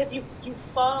 Because you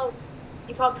fall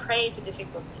prey to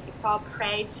difficulty. You fall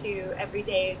prey to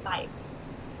everyday life.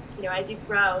 As you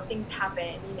grow, things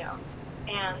happen,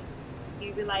 and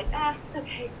you realize, it's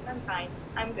okay, I'm fine,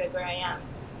 I'm good where I am.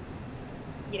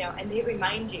 And they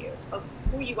remind you of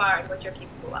who you are and what you're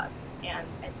capable of.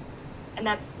 And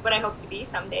that's what I hope to be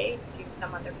someday to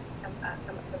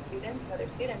some students, other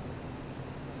students.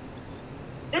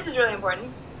 this is really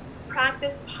important.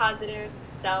 Practice positive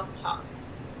self-talk.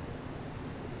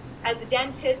 As a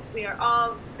dentist, we are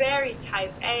all very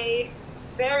type A,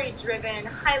 very driven,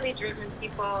 highly driven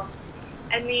people,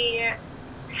 and we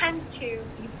tend to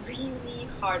be really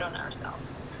hard on ourselves.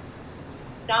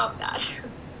 Stop that.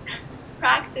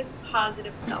 Practice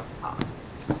positive self-talk.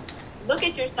 Look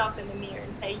at yourself in the mirror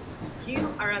and say,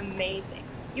 you are amazing.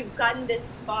 You've gotten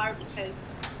this far because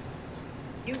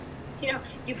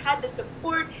you've had the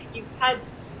support, you've had,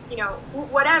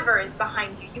 whatever is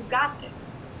behind you, you got this.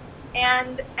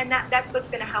 And that's what's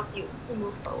going to help you to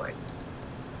move forward.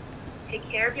 Take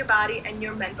care of your body and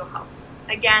your mental health.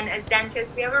 Again, as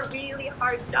dentists, we have a really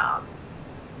hard job.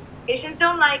 Patients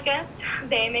don't like us.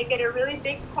 They make it a really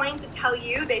big point to tell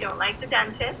you they don't like the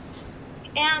dentist.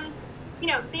 And,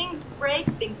 things break,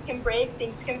 things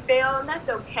can fail, and that's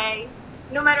okay.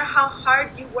 No matter how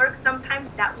hard you work, sometimes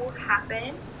that will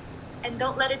happen. And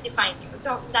don't let it define you.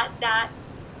 Don't let that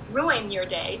ruin your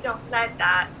day. Don't let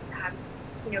that,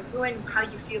 ruin how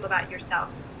you feel about yourself.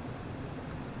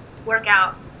 Work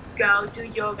out, go, do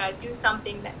yoga, do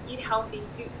something that eat healthy,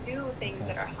 do things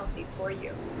that are healthy for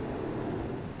you.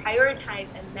 Prioritize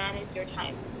and manage your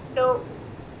time. So,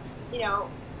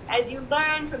 as you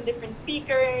learn from different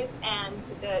speakers and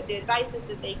the advices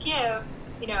that they give,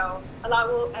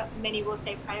 many will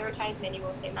say prioritize, many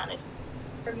will say manage.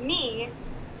 For me,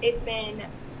 it's been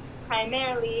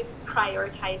primarily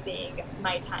prioritizing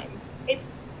my time.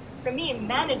 For me,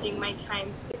 managing my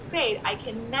time, it's great. I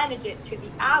can manage it to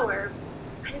the hour,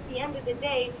 but at the end of the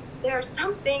day, there are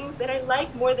some things that I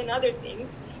like more than other things.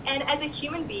 And as a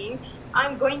human being,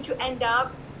 I'm going to end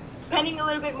up spending a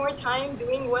little bit more time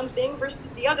doing one thing versus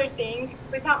the other thing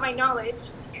without my knowledge,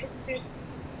 because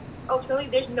ultimately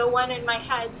there's no one in my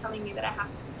head telling me that I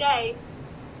have to stay.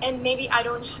 And maybe I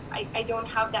don't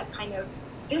have that kind of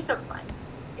discipline.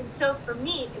 And so for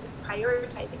me, it was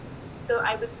prioritizing. So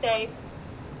I would say,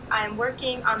 I'm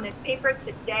working on this paper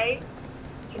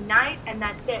tonight, and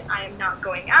that's it. I am not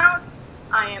going out.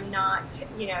 I am not,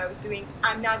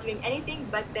 I'm not doing anything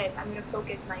but this. I'm going to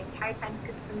focus my entire time,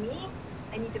 because for me,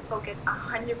 I need to focus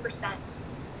 100%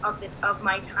 of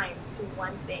my time to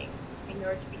one thing in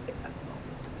order to be successful,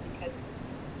 because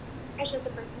that's just the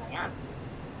person I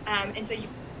am. And so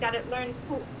you've got to learn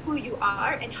who you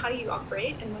are and how you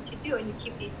operate and what you do, and you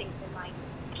keep these things in mind.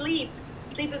 Sleep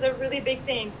is a really big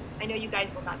thing. I know you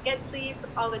guys will not get sleep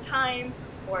all the time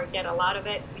or get a lot of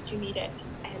it, but you need it.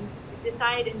 And to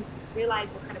decide and realize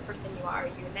what kind of person you are. Are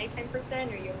you a nighttime person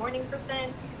or are you a morning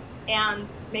person?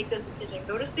 And make those decisions.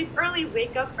 Go to sleep early,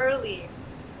 wake up early.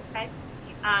 Okay?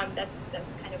 That's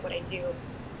kind of what I do.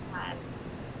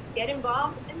 Get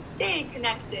involved and stay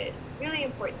connected. Really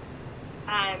important.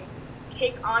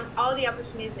 Take on all the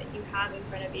opportunities that you have in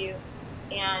front of you,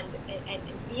 and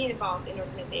be involved in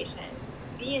organizations.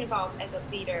 Be involved as a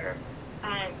leader.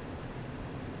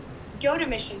 Go to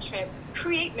mission trips,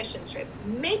 create mission trips,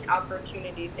 make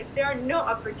opportunities. If there are no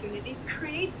opportunities,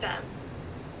 create them.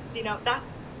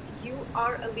 You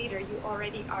are a leader, you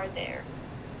already are there.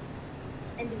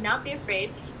 And do not be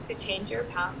afraid to change your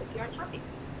path if you're unhappy.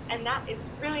 And that is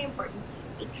really important,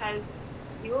 because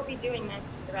you will be doing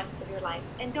this for the rest of your life.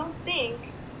 And don't think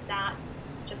that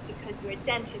just because you're a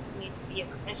dentist, you need to be a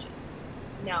clinician.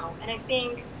 No. And I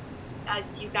think,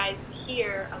 as you guys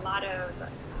hear a lot of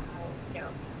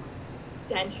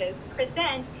dentists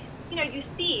present, you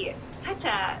see such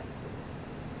a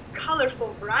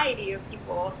colorful variety of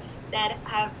people that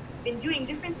have been doing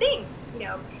different things.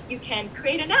 You can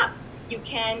create an app. You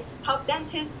can help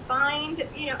dentists find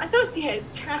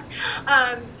associates,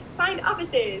 find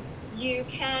offices. You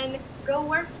can go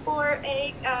work for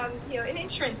an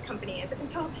insurance company as a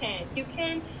consultant. You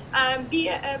can be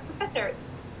a professor.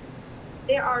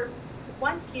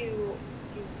 Once you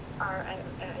are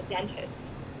a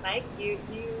dentist, like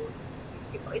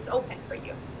it's open for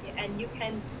you, and you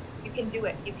can do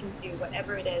it. You can do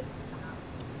whatever it is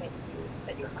that you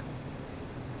set your heart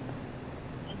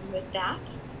to. And with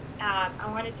that, I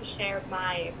wanted to share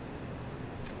my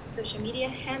social media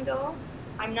handle.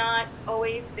 I'm not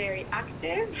always very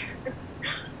active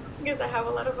because I have a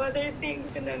lot of other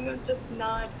things, and I'm just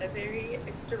not a very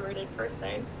extroverted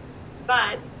person.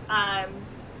 But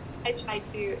I try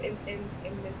to,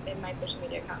 in my social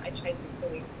media account, I try to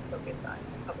really focus on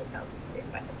public health.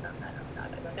 If I have done that or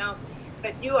not, I don't know.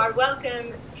 But you are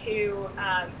welcome to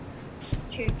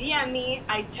DM me.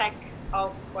 I check,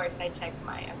 of course, I'm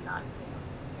not an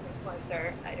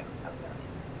influencer. I don't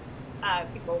have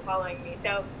no people following me.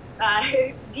 So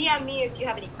DM me if you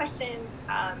have any questions.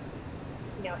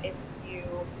 If you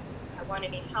want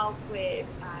any help with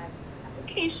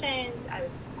applications, I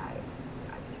would be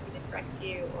happy to correct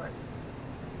you or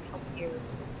help you.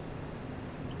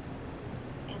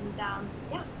 And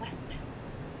yeah, last,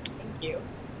 thank you.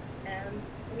 And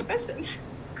any questions?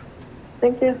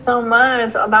 Thank you so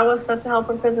much. That was such a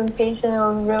helpful presentation. It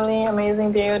was really amazing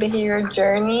to be able to hear your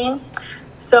journey.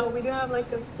 So we do have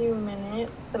like a few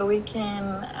minutes so we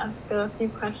can ask a few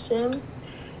questions.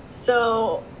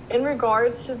 So in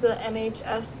regards to the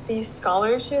NHSC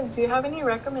scholarship, do you have any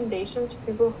recommendations for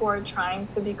people who are trying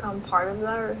to become part of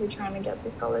that or who are trying to get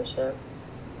the scholarship?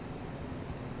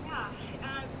 Yeah,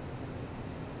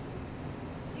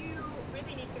 you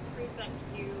really need to prove that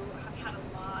you have had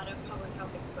a lot of public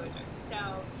health exposure. So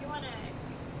if you want to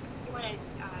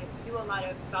do a lot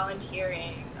of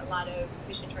volunteering, a lot of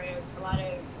mission trips, a lot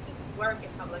of just work in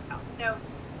public health. So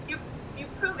you're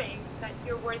proving that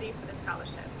you're worthy for the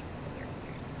scholarship with your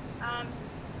experience.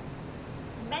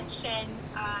 Mention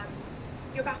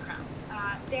your background.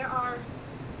 They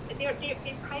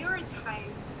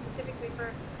prioritize specifically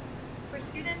for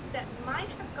students that might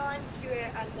have gone to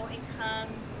a low income,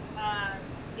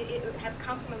 have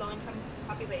come from a low income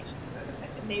population,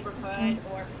 a neighborhood,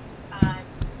 or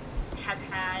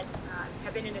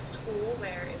have been in a school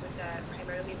where it was a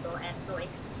primarily low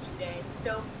income student.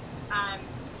 So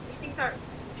these things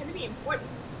tend to be important,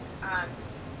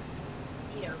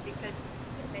 because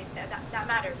that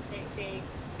matters. They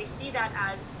see that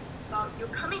as, well, you're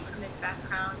coming from this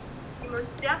background, you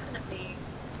most definitely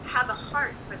have a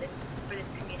heart for this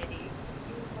community.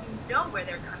 You know where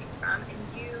they're coming from, and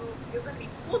you're going to be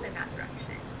pulled in that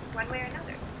direction, one way or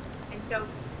another. And so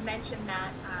mention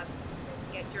that,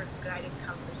 get your guidance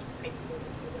counselors from high school or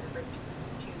whatever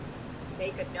to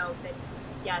make a note that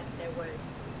yes, there was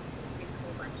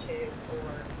preschool lunches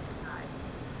or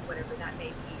whatever that may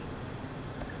be.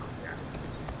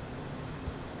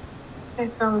 Okay,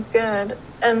 sounds good.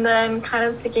 And then kind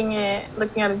of looking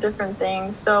at a different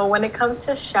thing. So when it comes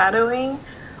to shadowing,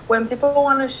 when people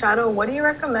want to shadow, what do you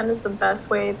recommend is the best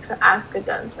way to ask a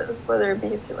dentist, whether it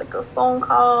be through like a phone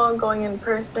call, going in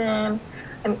person,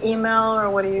 an email, or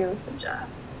what do you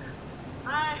suggest?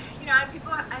 I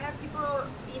have people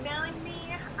emailing me.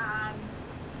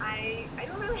 I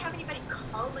don't really have anybody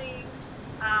calling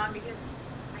because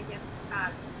I guess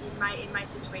in my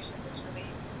situation, there's really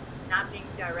nothing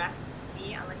direct to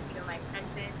me unless you know my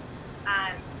extension.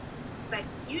 But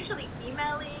usually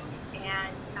emailing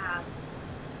and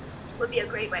would be a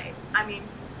great way. I mean,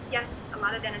 yes, a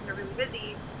lot of dentists are really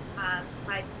busy,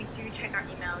 but we do check our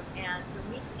emails, and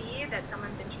when we see that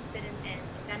someone's interested in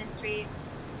dentistry,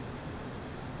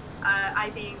 I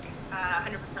think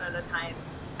 100% of the time,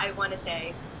 I want to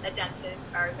say that dentists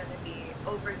are going to be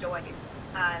overjoyed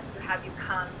to have you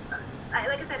come.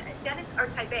 Like I said, dentists are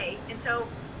type A, and so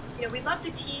we love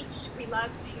to teach, we love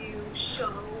to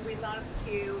show, we love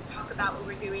to talk about what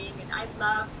we're doing, and I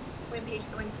love when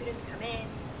students come in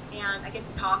and I get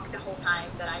to talk the whole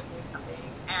time that I'm doing something.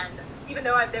 And even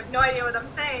though they have no idea what I'm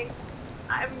saying,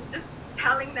 I'm just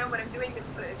telling them what I'm doing,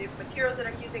 the materials that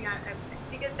I'm using,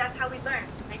 because that's how we learn,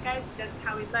 right, guys? That's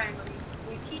how we learn. When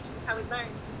we teach, that's how we learn.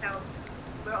 And so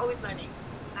we're always learning.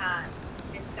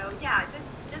 And so, yeah,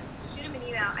 just shoot them an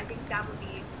email. I think that would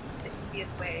be the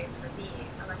easiest way for me,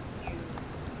 unless you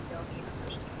know me on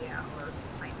social media or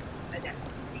find a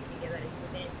dentist media that is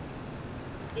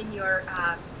in your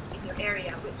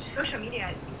area, which social media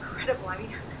is incredible. I mean,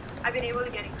 I've been able to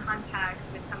get in contact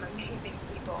with some amazing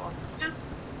people, just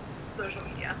social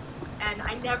media. And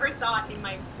I never thought in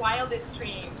my wildest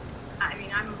dream, I mean,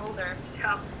 I'm older,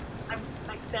 so I'm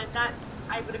like that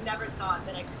I would have never thought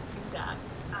that I could do that.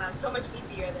 So much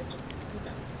easier than just,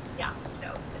 yeah,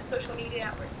 so social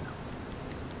media or email.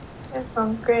 That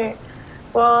sounds great.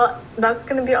 Well, that's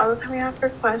going to be all the time we have for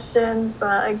questions.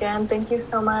 But again, thank you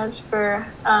so much for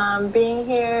being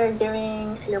here,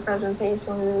 giving your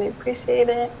presentation. We really appreciate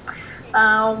it.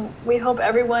 We hope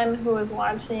everyone who is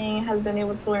watching has been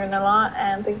able to learn a lot.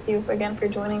 And thank you again for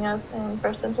joining us in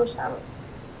Fresh Dental Shadow.